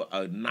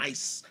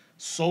nice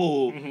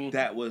sole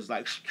that was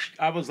like,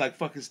 I was like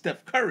fucking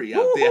Steph Curry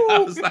out there. I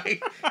was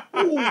like,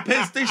 ooh,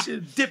 Penn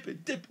Station, dip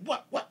it,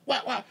 what,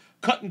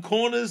 cutting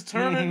corners,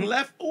 turning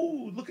left.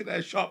 Ooh, look at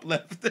that sharp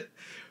left.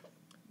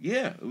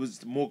 Yeah, it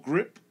was more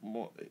grip,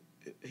 more.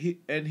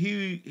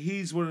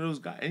 He's one of those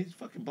guys, and he's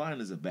fucking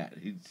blind as a bat.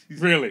 He's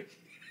really,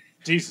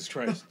 Jesus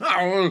Christ.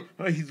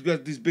 He's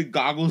got these big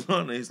goggles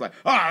on, and he's like,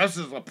 this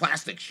is a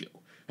plastic shoe.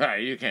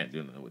 You can't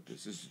do nothing with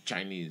this. This is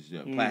Chinese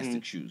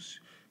plastic shoes.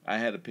 I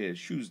had a pair of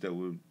shoes that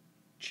were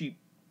cheap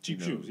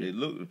shoes. They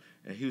look,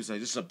 and he was like,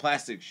 "This is a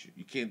plastic shoe.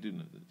 You can't do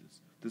nothing with this.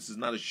 This is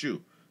not a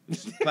shoe.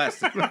 This is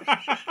plastic."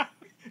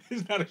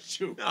 It's not a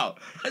shoe. No,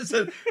 I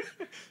said,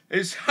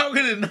 how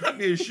can it not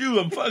be a shoe?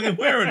 I'm fucking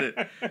wearing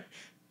it.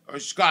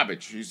 It's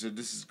garbage. He said,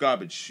 "This is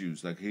garbage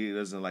shoes." Like, he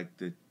doesn't like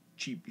the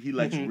cheap. He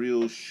likes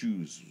real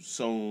shoes,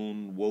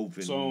 sewn,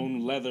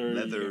 woven,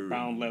 leather,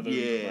 bound leather.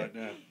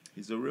 Yeah.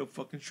 He's a real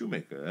fucking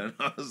shoemaker. And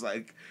I was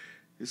like,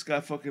 This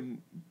guy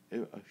fucking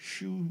a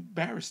shoe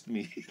embarrassed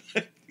me.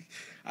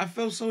 I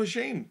felt so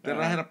ashamed that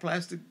I had a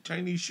plastic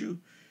Chinese shoe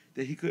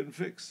that he couldn't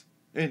fix,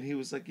 and he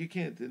was like, "You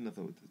can't do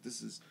nothing with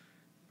this. This is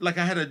like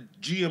I had a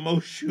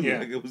GMO shoe. Yeah.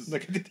 Like it was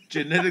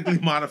genetically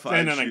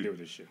modified. Nothing I can do with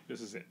this shit.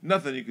 This is it.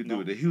 Nothing you could do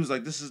with it." He was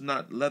like, "This is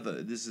not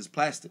leather. This is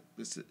plastic.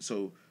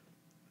 So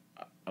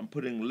I'm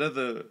putting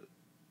leather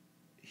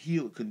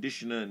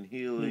conditioner and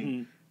healing.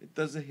 Mm-hmm. It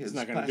doesn't. It's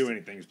not going to do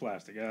anything. It's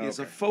plastic. Oh, it's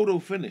a photo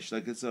finish.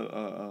 Like it's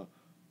a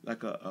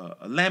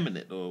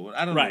laminate or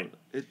I don't know.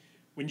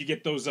 When you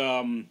get those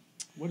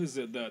what is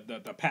it,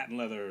 the patent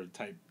leather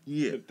type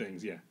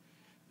things, a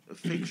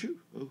fake shoe.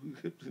 Oh,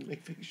 who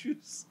make fake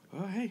shoes?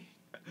 Oh, hey,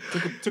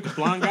 took a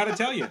blind guy to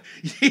tell you.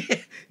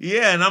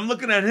 Yeah, and I'm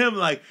looking at him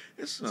like,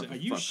 are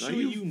you sure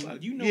you know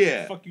what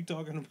the fuck you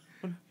talking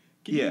about?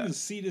 Can you even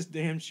see this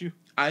damn shoe?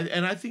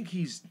 I think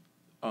he's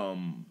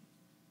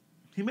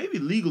he may be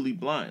legally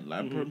blind. Like,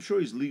 I'm sure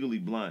he's legally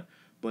blind,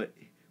 but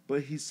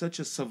he's such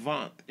a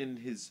savant in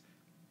his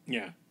he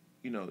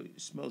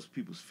smells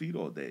people's feet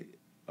all day.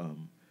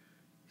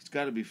 He's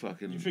got to be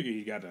fucking. You figure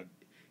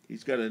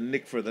he's got a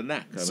nick for the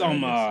knack.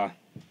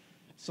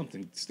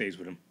 Something stays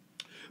with him.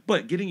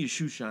 But getting your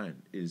shoe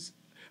shine is,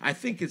 I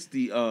think it's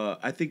the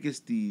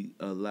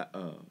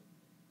elevation.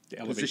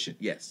 Position.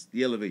 Yes,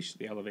 the elevation.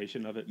 The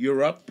elevation of it.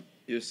 You're up.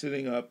 You're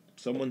sitting up.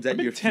 Someone's at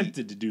your feet. I've been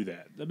tempted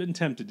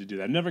to do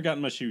that. I've never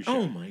gotten my shoe shine.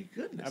 Oh my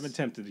goodness! I've been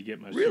tempted to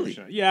get my shoe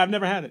shine. Yeah, I've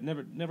never had it.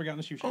 Never gotten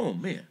a shoe shine. Oh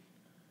man!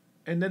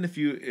 And then if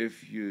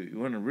you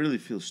want to really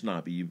feel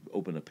snobby, you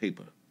open a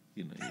paper.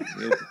 You know.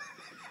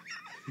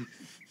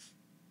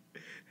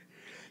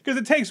 Because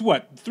it takes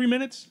what, 3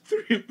 minutes?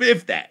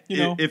 If that.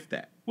 If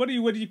that. What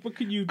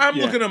could you? I'm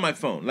looking on my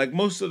phone. Like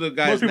most of the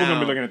guys most people now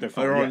gonna be looking at their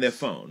phone, are on their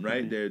phone,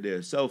 right?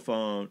 Their cell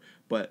phone,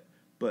 but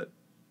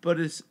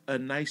it's a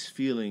nice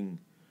feeling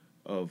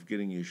of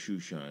getting your shoe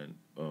shine.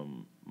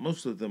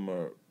 Most of them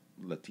are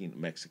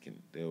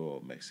Mexican. They're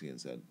all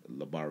Mexicans at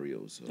La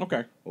Barrios.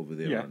 Over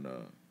there on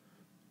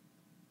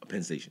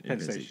Penn Station. Penn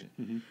Station.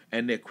 Mm-hmm.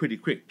 And they're pretty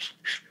quick.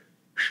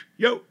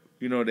 Yo.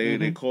 You know,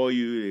 they call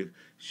you.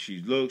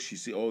 She looks. She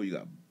see. Oh, you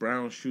got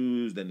brown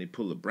shoes. Then they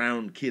pull the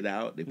brown kit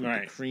out. They put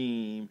the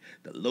cream,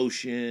 the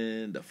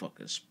lotion, the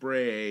fucking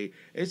spray.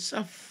 It's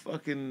a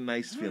fucking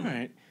nice feeling.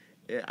 Right.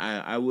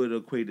 I would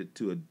equate it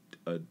to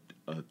a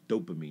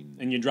dopamine.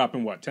 And you're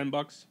dropping what, $10?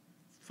 $5.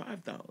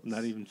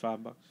 Not even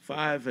 $5.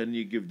 $5, and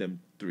you give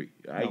them 3.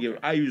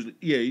 I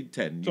usually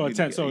 10. So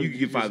 10. So you can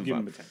give 5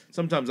 and 5. 10.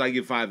 Sometimes I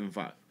give 5 and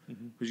 5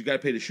 because you got to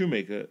pay the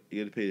shoemaker.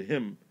 You got to pay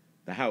him,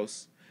 the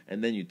house,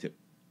 and then you tip.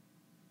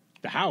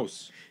 The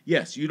house?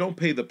 Yes, you don't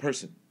pay the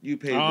person. You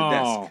pay the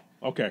desk.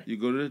 Okay. You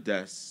go to the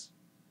desk,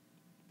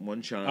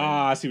 one shine.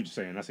 I see what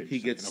you're saying. He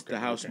gets the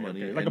house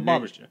money. Like a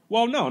barbershop.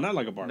 Well, no, not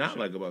like a barbershop. Not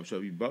like a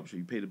barbershop.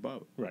 You pay the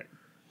barber. Right.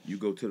 You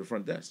go to the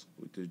front desk.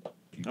 You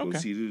go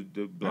see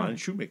the blind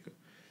shoemaker.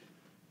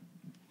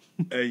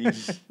 And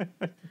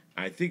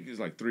I think it's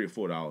like $3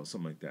 or $4,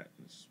 something like that.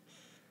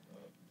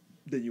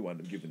 Then you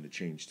wind up giving the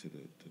change to the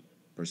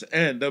person.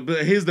 And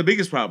here's the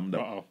biggest problem,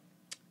 though. Uh-oh.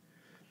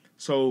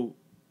 So...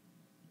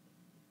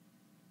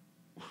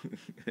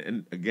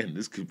 and again,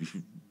 this could be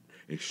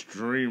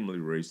extremely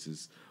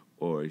racist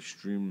or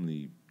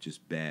extremely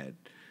just bad.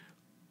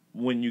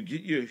 When you get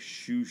your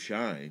shoe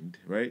shined,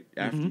 right,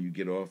 after you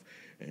get off,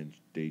 and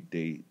they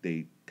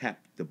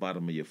tap the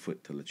bottom of your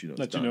foot to let you know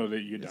it's done. Let you know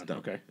that you're done.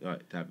 Okay. All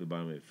right, tap the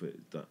bottom of your foot.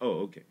 It's done. Oh,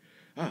 okay.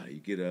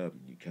 You get up,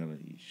 you're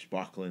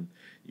sparkling.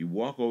 You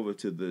walk over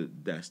to the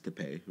desk to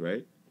pay,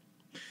 right?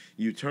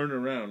 You turn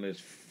around,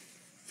 there's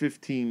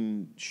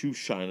 15 shoe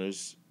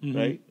shiners,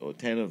 right, or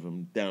 10 of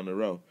them down the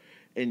row.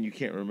 And you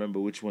can't remember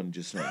which one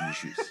just signed your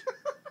shoes.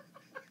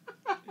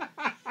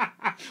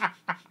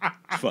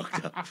 It's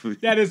fucked up.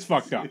 That is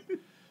fucked up.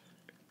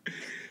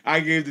 I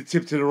gave the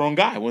tip to the wrong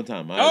guy one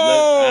time.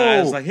 I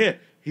was like,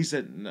 here. He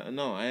said,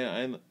 no,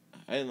 I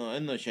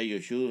don't share your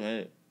shoes.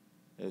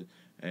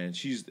 And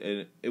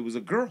it was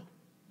a girl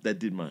that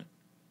did mine.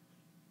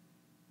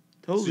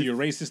 Totally. So you're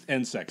racist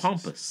and sexist.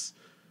 Pompous.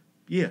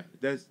 Yeah,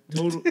 that's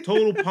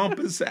total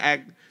pompous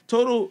act.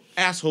 Total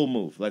asshole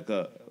move. Like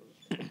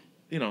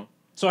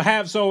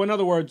So in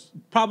other words,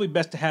 probably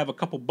best to have a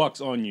couple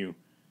bucks on you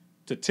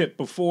to tip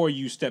before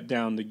you step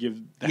down to give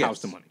the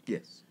house the money.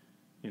 Yes.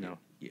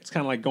 It's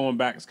kind of like going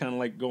back. It's kind of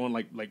like going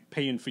like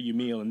paying for your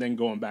meal and then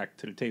going back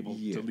to the table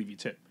to leave your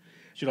tip.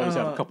 You should always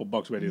have a couple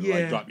bucks ready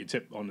to drop your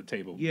tip on the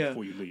table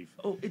before you leave.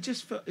 Oh, it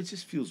just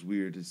feels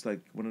weird. It's like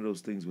one of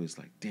those things where it's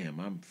like, damn,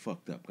 I'm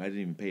fucked up. I didn't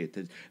even pay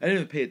attention. I didn't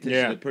even pay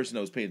attention to the person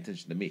that was paying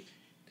attention to me.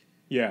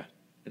 Yeah.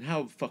 And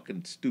how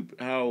fucking stupid,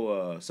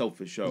 how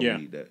selfish are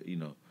we that,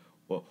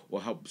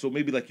 or how, so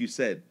maybe like you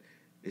said,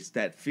 it's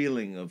that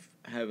feeling of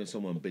having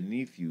someone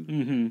beneath you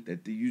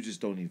that you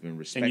just don't even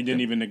respect. And you didn't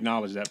even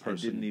acknowledge that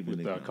person with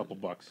a couple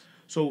it. bucks.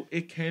 So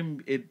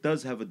it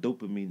does have a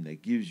dopamine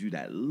that gives you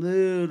that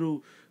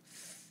little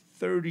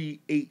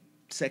 38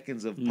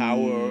 seconds of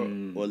power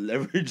or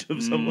leverage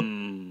of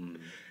someone.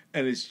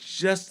 And it's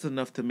just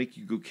enough to make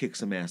you go kick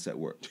some ass at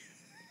work.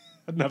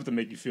 Enough to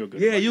make you feel good.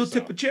 Yeah, you'll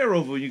tip a chair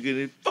over when you get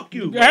it. Fuck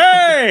you.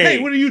 Hey! Hey,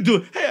 what are you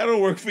doing? Hey, I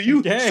don't work for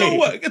you. Hey. So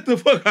what? Get the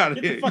fuck out of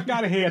here. Get the fuck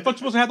out of here. I thought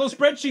you were supposed to have those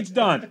spreadsheets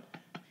done.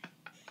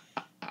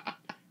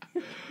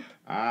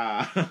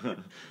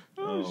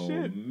 Oh,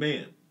 shit.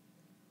 Man.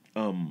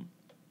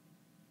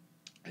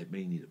 I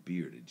may need a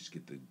beer to just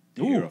get the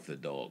hair off the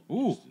dog.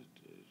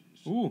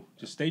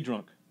 Just stay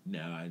drunk.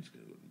 Nah, I just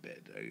gotta go to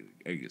bed.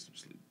 I get some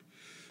sleep.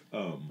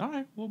 All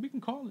right, well, we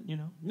can call it, you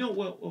know. No,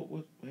 well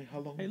wait, how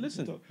long? Hey,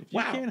 listen, if you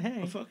can't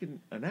hang,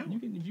 an hour.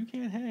 If you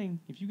can't hang,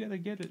 if you gotta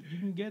get it, you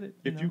can get it.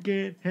 If you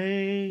can't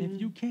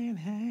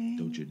hang,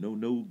 don't you know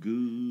no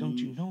good? Don't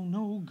you know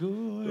no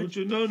good? Don't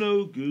you know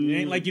no good? It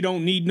ain't like you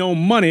don't need no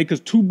money, because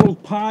Two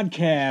Broke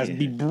Podcast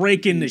be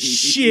breaking the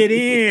shit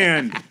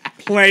in,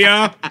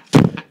 player.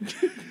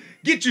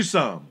 Get you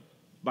some.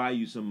 Buy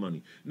you some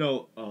money.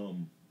 No,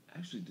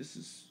 actually, this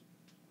is...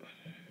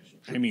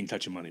 I mean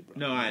touch your money, bro.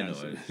 No, I know.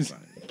 It's fine.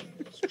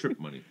 It's trip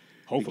money.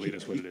 Hopefully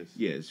that's what it is.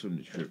 Yeah, it's from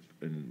the trip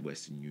in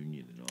Western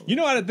Union and all that. You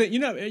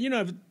know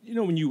what? You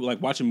know when you like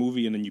watch a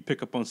movie and then you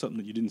pick up on something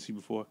that you didn't see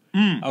before?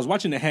 I was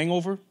watching The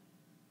Hangover.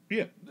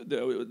 Yeah.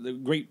 The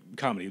great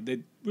comedy.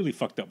 They really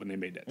fucked up when they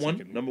made that.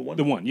 Number one?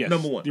 The one, yes.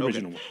 Number one. The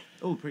original one.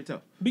 Oh, pray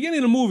tell. Beginning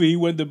of the movie,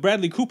 when the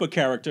Bradley Cooper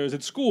character is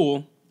at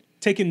school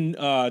taking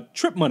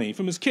trip money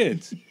from his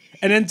kids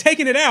and then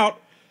taking it out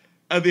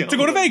to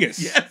go to Vegas.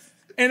 Yes.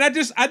 And I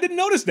didn't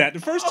notice that the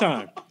first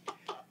time.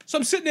 So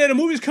I'm sitting there, the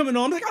movie's coming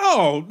on. I'm like,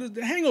 oh,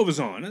 the Hangover's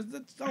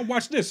on. I'll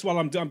watch this while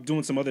I'm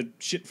doing some other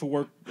shit for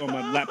work on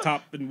my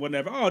laptop and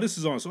whatever. Oh, this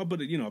is on. So I'll put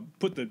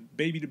the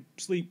baby to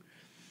sleep.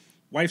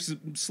 Wife's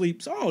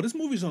asleep. So, oh, this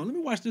movie's on. Let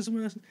me watch this.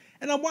 And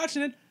I'm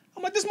watching it.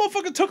 I'm like, this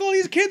motherfucker took all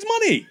these kids'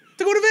 money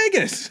to go to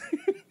Vegas.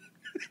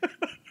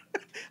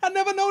 I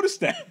never noticed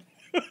that.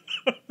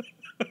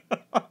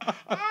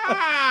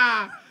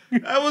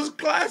 That was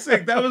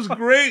classic. That was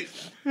great.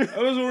 That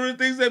was one of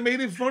the things that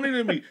made it funny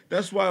to me.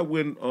 That's why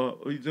when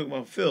you talk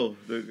about Phil,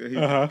 his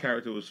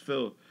character was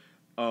Phil.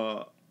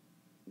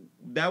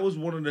 That was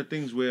one of the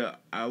things where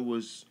I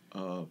was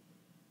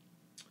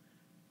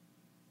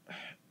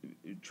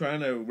trying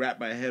to wrap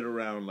my head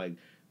around, like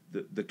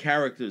the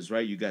characters,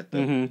 right? You got the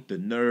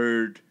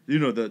nerd,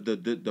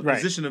 the right.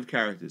 position of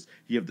characters.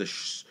 You have the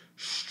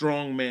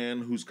strong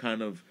man who's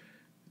kind of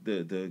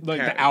the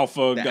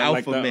alpha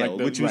male,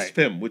 which was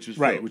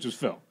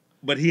Phil.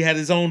 But he had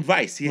his own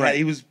vice. He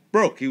was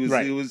broke. He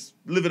was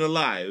living a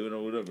lie,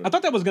 whatever. I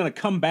thought that was gonna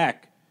come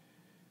back.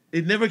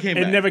 It never came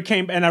back. It never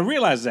came, and I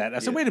realized that. I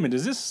said, wait a minute,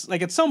 is this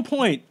like at some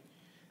point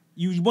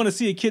you want to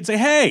see a kid say,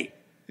 hey?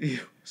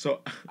 So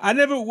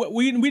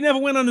we never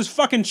went on this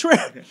fucking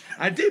trip.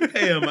 I did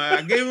pay him.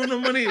 I gave him the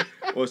money.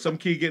 Or some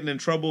kid getting in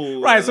trouble.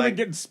 Right, somebody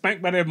getting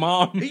spanked by their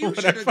mom. Hey, you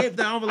should have gave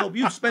the envelope.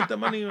 You spent the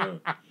money.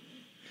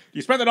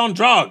 You spent it on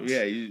drugs.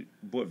 Yeah, you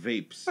bought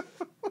vapes.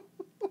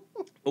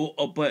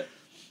 But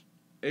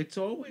it's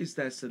always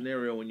that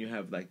scenario when you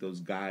have like those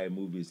guy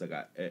movies. Like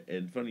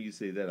and funny you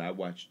say that. I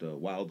watched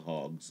Wild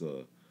Hogs,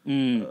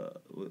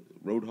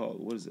 Roadhog.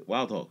 What is it?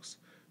 Wild Hogs.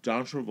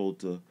 John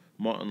Travolta,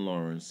 Martin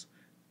Lawrence,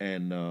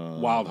 and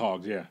Wild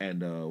Hogs. Yeah.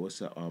 And what's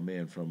that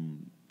man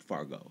from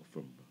Fargo?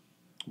 From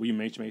William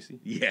H.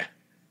 Macy. Yeah.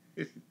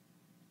 Yes.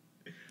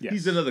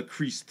 He's another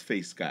creased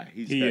face guy.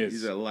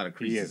 He's got a lot of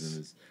creases in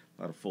his.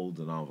 A lot of folds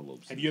and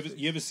envelopes. Have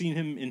you ever seen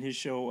him in his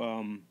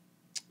show?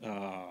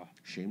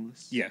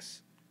 Shameless?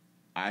 Yes.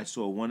 I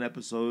saw one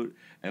episode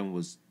and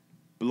was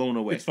blown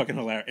away. It's fucking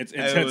hilarious.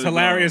 It's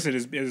hilarious and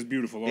it's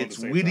beautiful. It's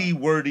witty,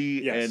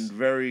 wordy, and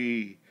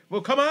very. Well,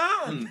 come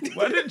on!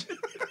 Why didn't you?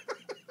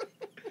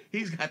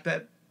 He's got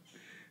that.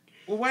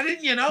 Well, why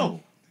didn't you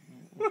know?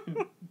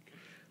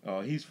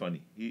 Oh, he's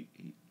funny.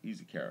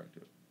 He's a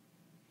character.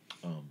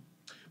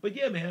 But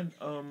yeah, man.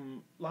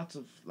 Lots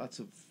of.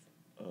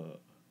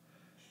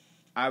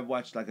 I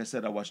watched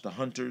The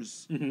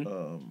Hunters.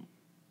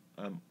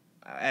 I'm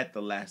at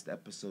the last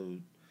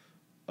episode,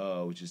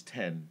 which is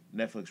 10.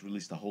 Netflix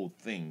released the whole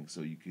thing,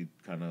 so you could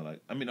kind of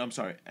like... I'm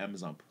sorry,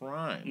 Amazon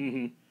Prime.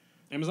 Mm-hmm.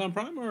 Amazon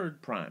Prime or...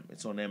 Prime.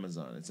 It's on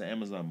Amazon. It's an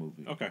Amazon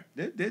movie. Okay.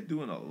 They're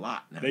doing a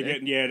lot now.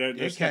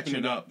 They're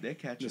catching up. They're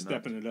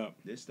stepping it up.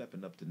 They're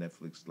stepping up to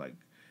Netflix like...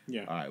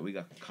 Yeah. All right, we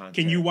got content.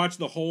 Can you watch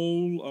the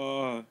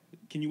whole...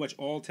 Can you watch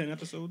all 10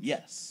 episodes?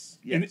 Yes.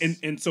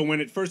 And so when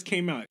it first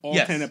came out, all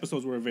 10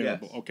 episodes were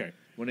available. Yes. Okay.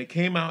 When it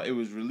came out, it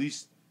was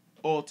released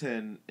all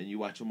 10, and you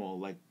watch them all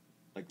like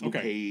Luke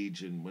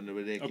Cage and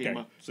whenever they came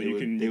out. So you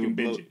can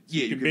binge it.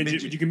 Yeah, you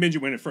can binge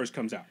it when it first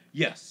comes out.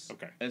 Yes.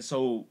 Okay. And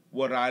so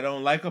what I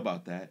don't like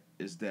about that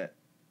is that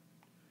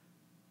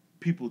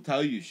people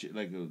tell you shit.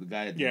 Like the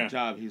guy at the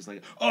job, he was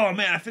like, "Oh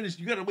man, I finished.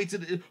 You gotta wait till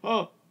the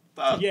fuck,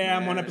 yeah,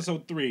 man. I'm on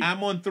episode 3.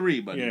 I'm on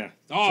 3, but yeah.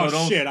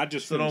 Oh shit, I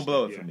just don't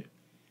blow it for me.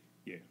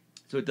 Yeah.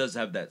 So it does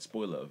have that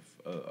spoiler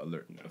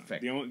alert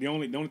effect. The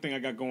only thing I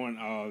got going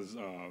is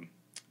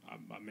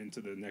I'm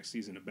into the next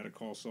season of Better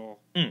Call Saul.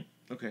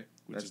 Okay,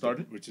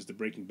 Which is the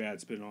Breaking Bad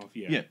spinoff.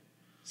 Yeah.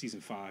 Season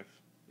 5.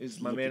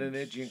 Is my man in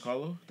there,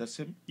 Giancarlo? That's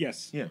him.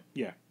 Yes. Yeah.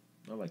 Yeah.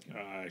 I like him.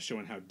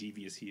 Showing how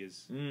devious he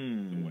is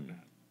and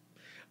whatnot.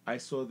 I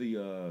saw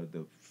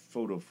the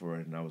photo for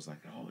it, and I was like,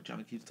 oh,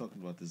 John keeps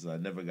talking about this. I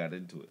never got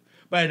into it.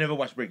 But I never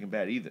watched Breaking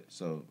Bad either,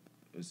 so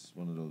it's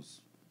one of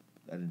those,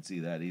 I didn't see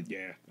that either.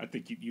 Yeah, I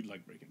think you'd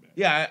like Breaking Bad.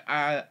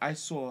 Yeah, I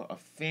saw a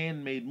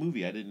fan-made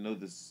movie. I didn't know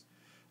this.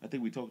 I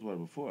think we talked about it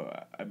before.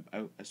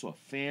 I saw a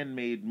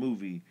fan-made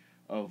movie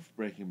of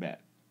Breaking Bad.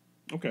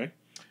 Okay.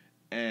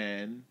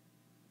 And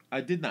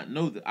I did not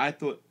know that. I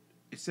thought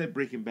it said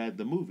Breaking Bad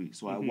the movie,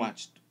 so I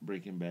watched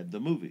Breaking Bad the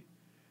movie.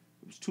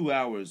 It was 2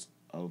 hours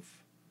of...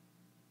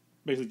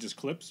 Basically just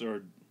clips,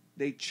 or...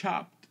 They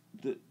chopped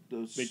the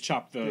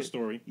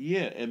story.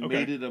 Yeah, and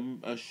made it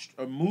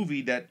a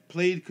movie that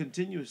played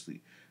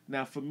continuously.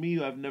 Now, for me,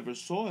 I've never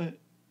saw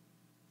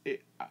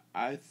it.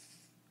 I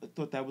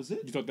thought that was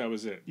it. You thought that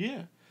was it?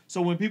 Yeah.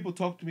 So when people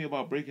talk to me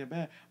about Breaking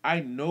Bad, I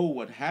know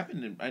what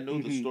happened. And I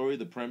know the story,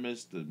 the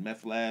premise, the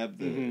meth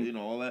lab,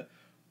 all that.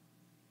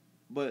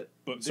 But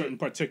certain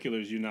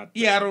particulars you're not...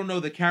 Yeah, I don't know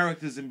the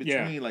characters in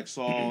between, like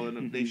Saul,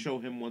 and they show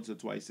him once or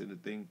twice in the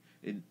thing,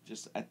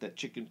 just at that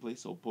chicken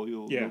place, or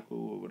Pollo Loco,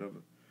 or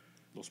whatever.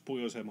 Los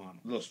Pollos Hermanos.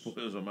 Los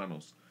Pollos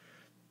Hermanos.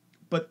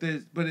 But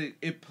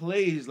it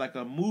plays like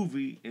a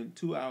movie in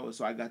 2 hours,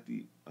 so I got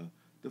the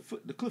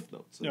Cliff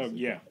Notes. So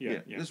yeah.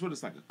 That's what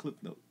it's like, a Cliff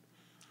Note.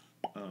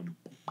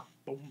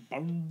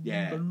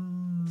 Yeah.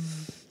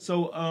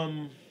 So,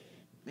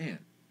 man.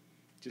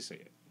 Just say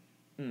it.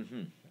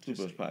 Mm-hmm. Two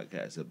Bros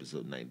Podcast,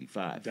 episode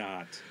 95.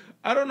 Dot.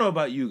 I don't know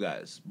about you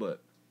guys,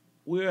 but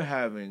we're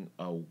having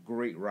a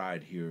great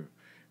ride here.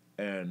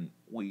 And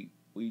we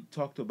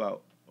talked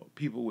about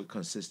people with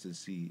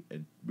consistency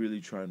and really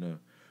trying to,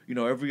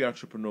 every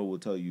entrepreneur will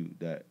tell you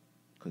that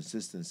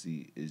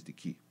consistency is the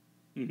key.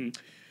 Mm-hmm.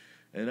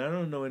 And I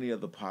don't know any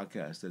other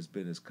podcast that's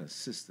been as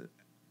consistent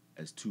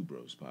as Two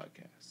Bros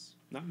Podcasts.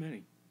 Not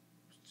many.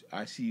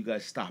 I see you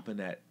guys stopping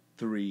at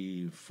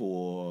 3,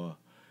 4.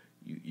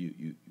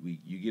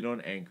 You get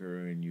on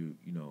Anchor, and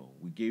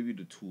we gave you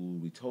the tool.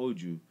 We told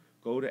you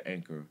go to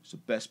Anchor. It's the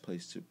best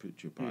place to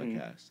put your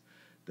podcast.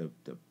 The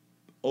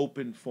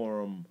open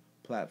forum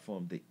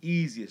platform, the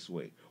easiest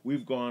way.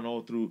 We've gone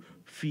all through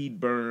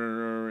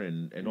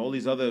FeedBurner and all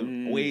these other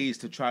ways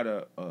to try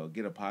to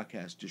get a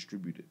podcast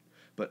distributed.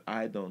 But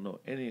I don't know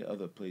any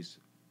other place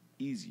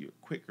easier,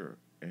 quicker,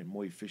 and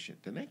more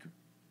efficient than Anchor.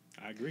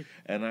 I agree.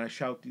 And I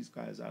shout these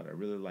guys out. I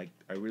really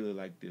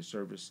like their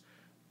service.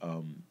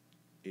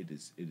 It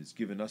has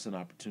given us an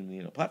opportunity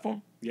and a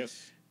platform.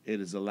 Yes. It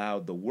has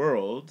allowed the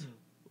world,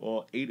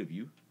 all 8 of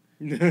you,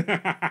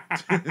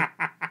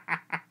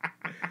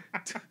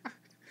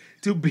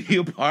 to be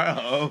a part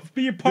of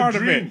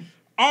it.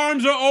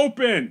 Arms are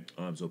open.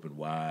 Arms open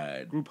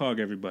wide. Group hug,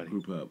 everybody.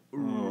 Group hug.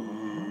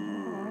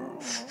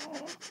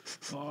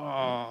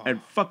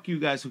 And fuck you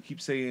guys who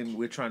keep saying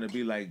we're trying to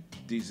be like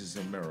Desus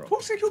and Mero.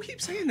 Who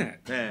keeps saying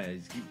that? Nah,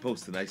 keep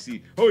posting. I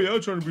see. Oh yeah,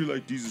 I'm trying to be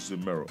like Desus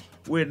and Mero.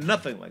 We're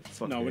nothing like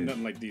fucking. No, we're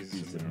nothing like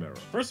Desus and Mero.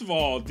 First of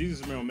all, Desus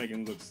and Mero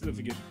making look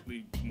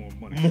significantly more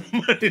money. More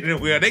money than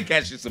we are. They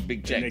catch some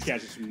big checks. And they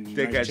catch some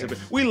nice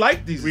checks. We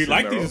like Desus. We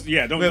like Desus.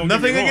 Yeah, don't. We have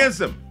nothing against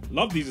them.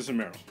 Love Desus and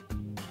Mero.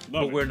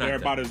 Love but we're not.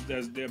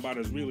 They're about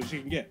as real as you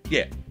can get.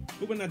 Yeah.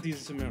 But we're not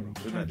Desus and Mero.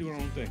 We're trying to do our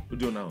own thing. We're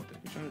doing our own thing.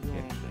 We're trying to do our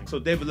own thing. So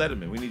David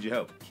Letterman, we need your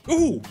help.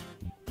 Ooh,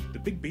 the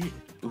big beard.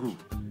 Ooh,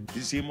 did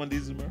you see him on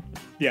Desus and Mero?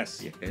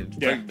 Yes. Yeah, it's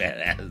pretty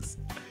badass.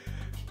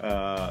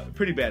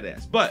 Pretty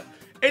badass. But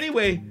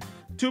anyway,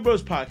 Two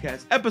Bros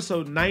Podcast,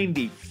 episode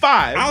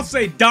 95. I'll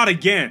say dot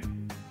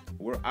again.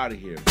 We're out of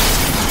here.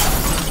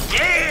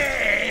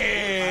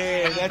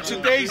 Yeah, that's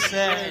what they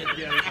said.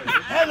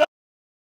 Hello.